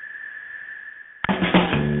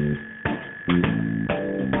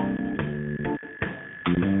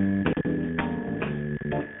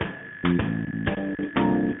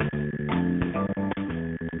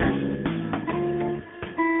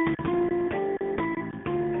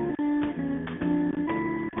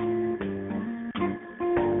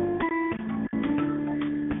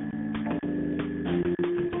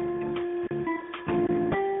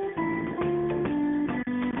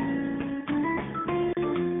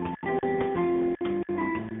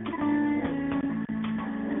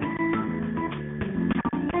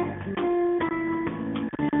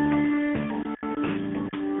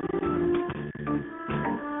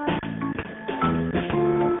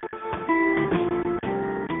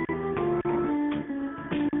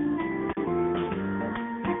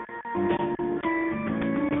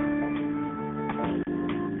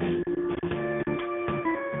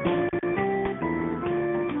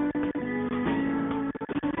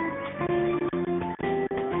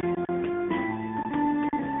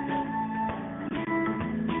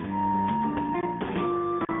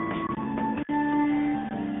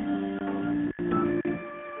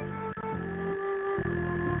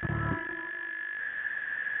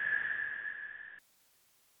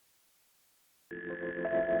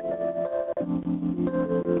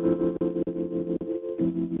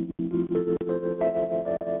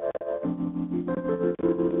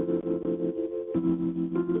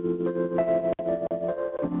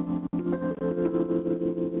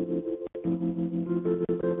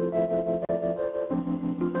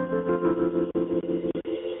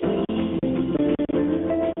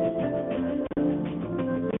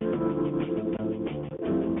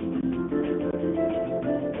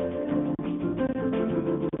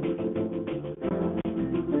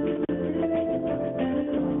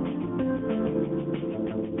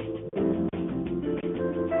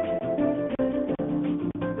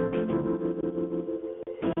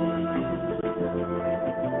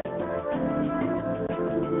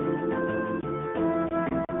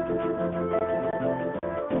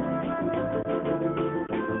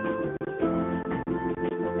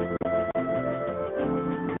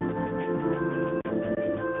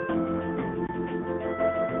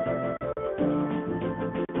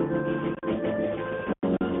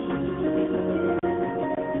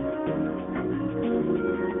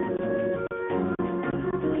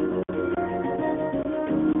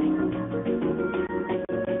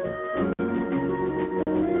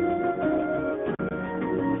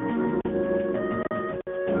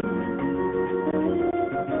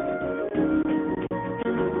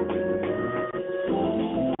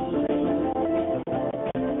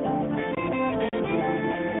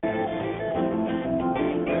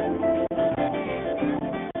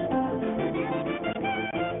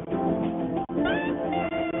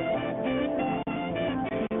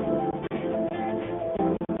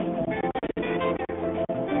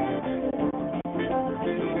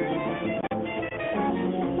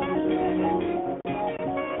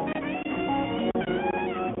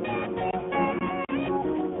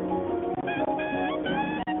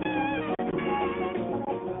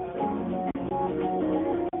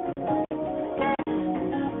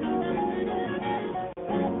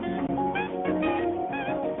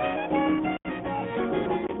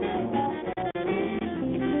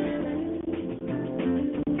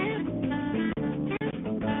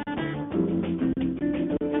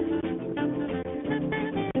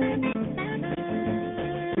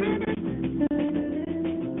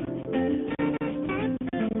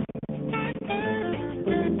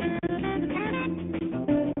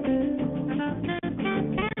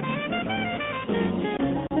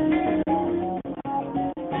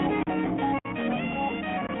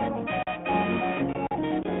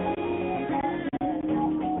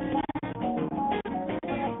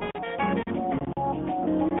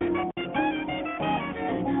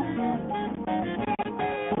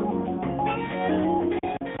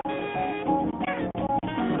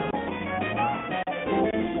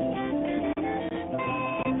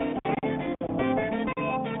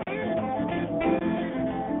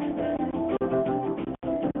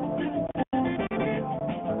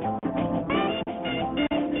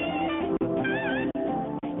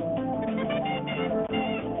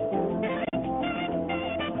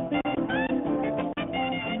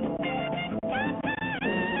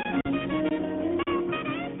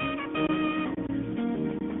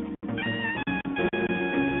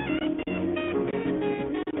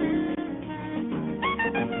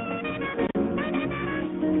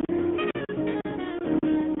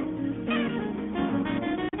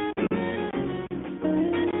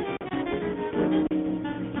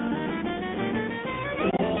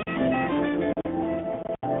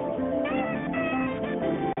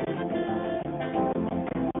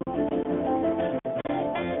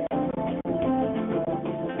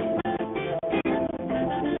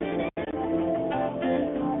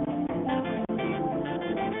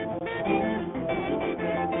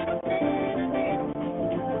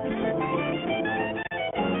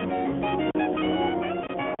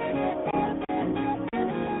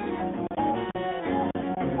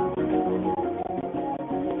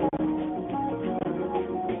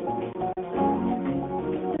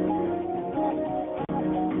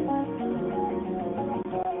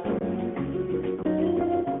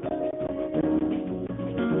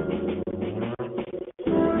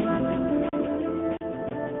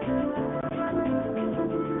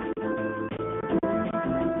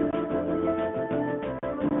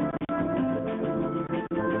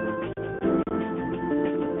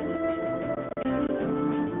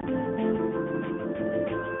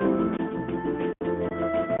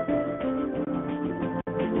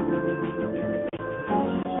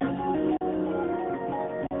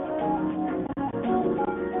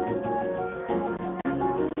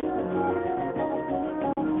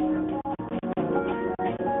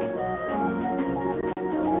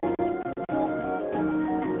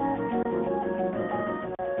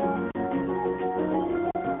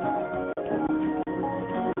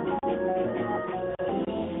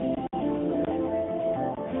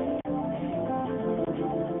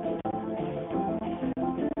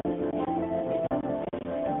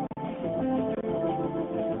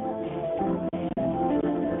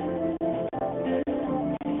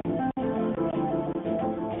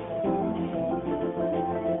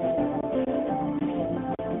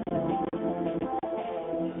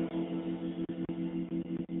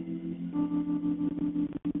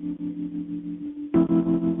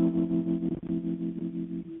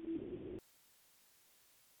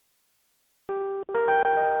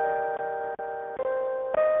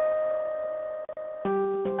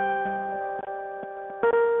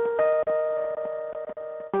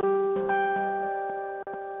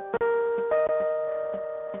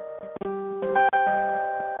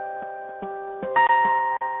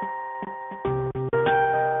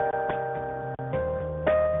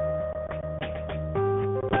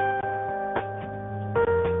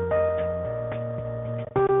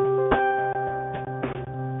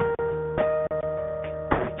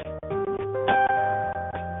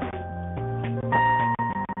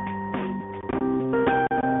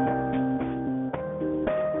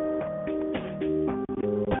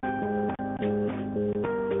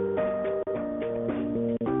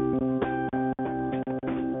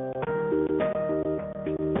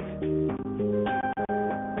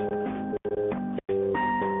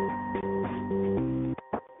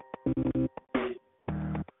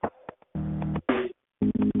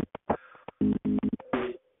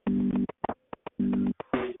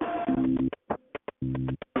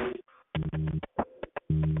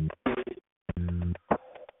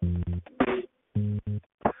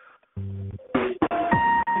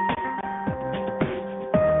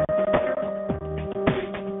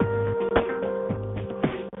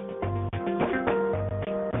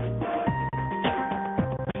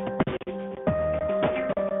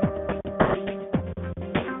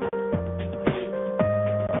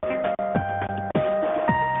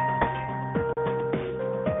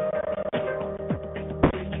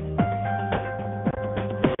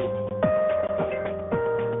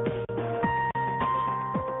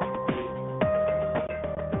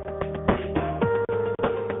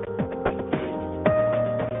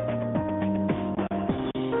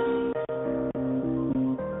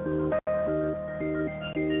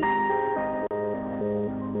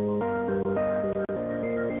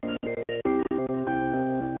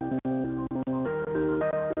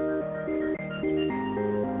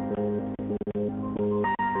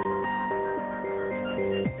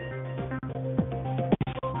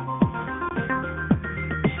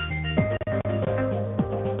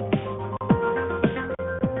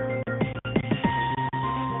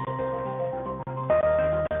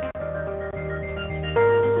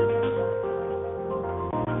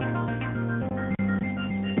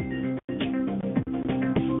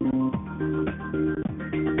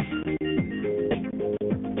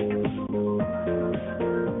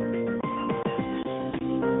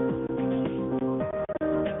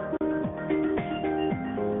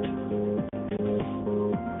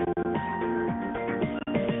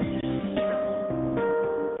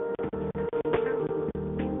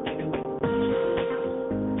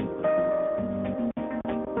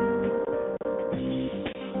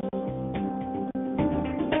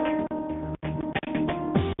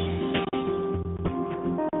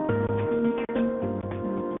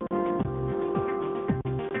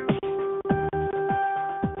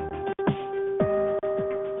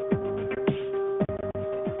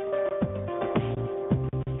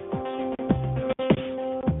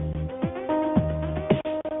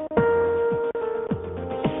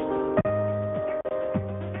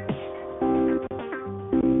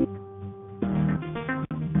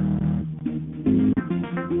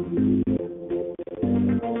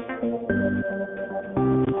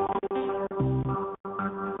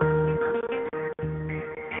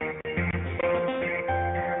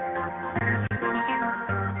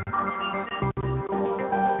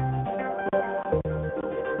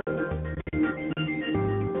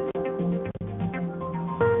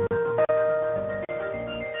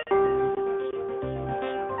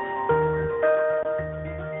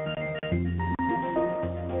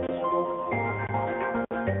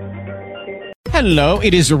 Hello,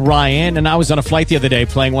 it is Ryan, and I was on a flight the other day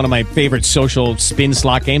playing one of my favorite social spin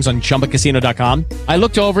slot games on ChumbaCasino.com. I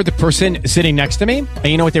looked over at the person sitting next to me, and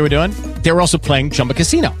you know what they were doing? They were also playing Chumba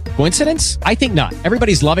Casino. Coincidence? I think not.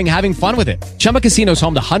 Everybody's loving having fun with it. Chumba Casino is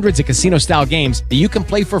home to hundreds of casino-style games that you can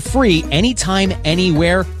play for free anytime,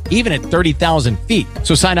 anywhere, even at 30,000 feet.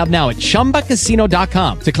 So sign up now at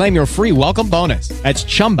ChumbaCasino.com to claim your free welcome bonus. That's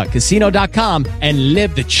ChumbaCasino.com and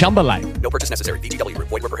live the Chumba life. No purchase necessary. VGW.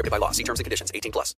 Void where prohibited by law. See terms and conditions. 18+.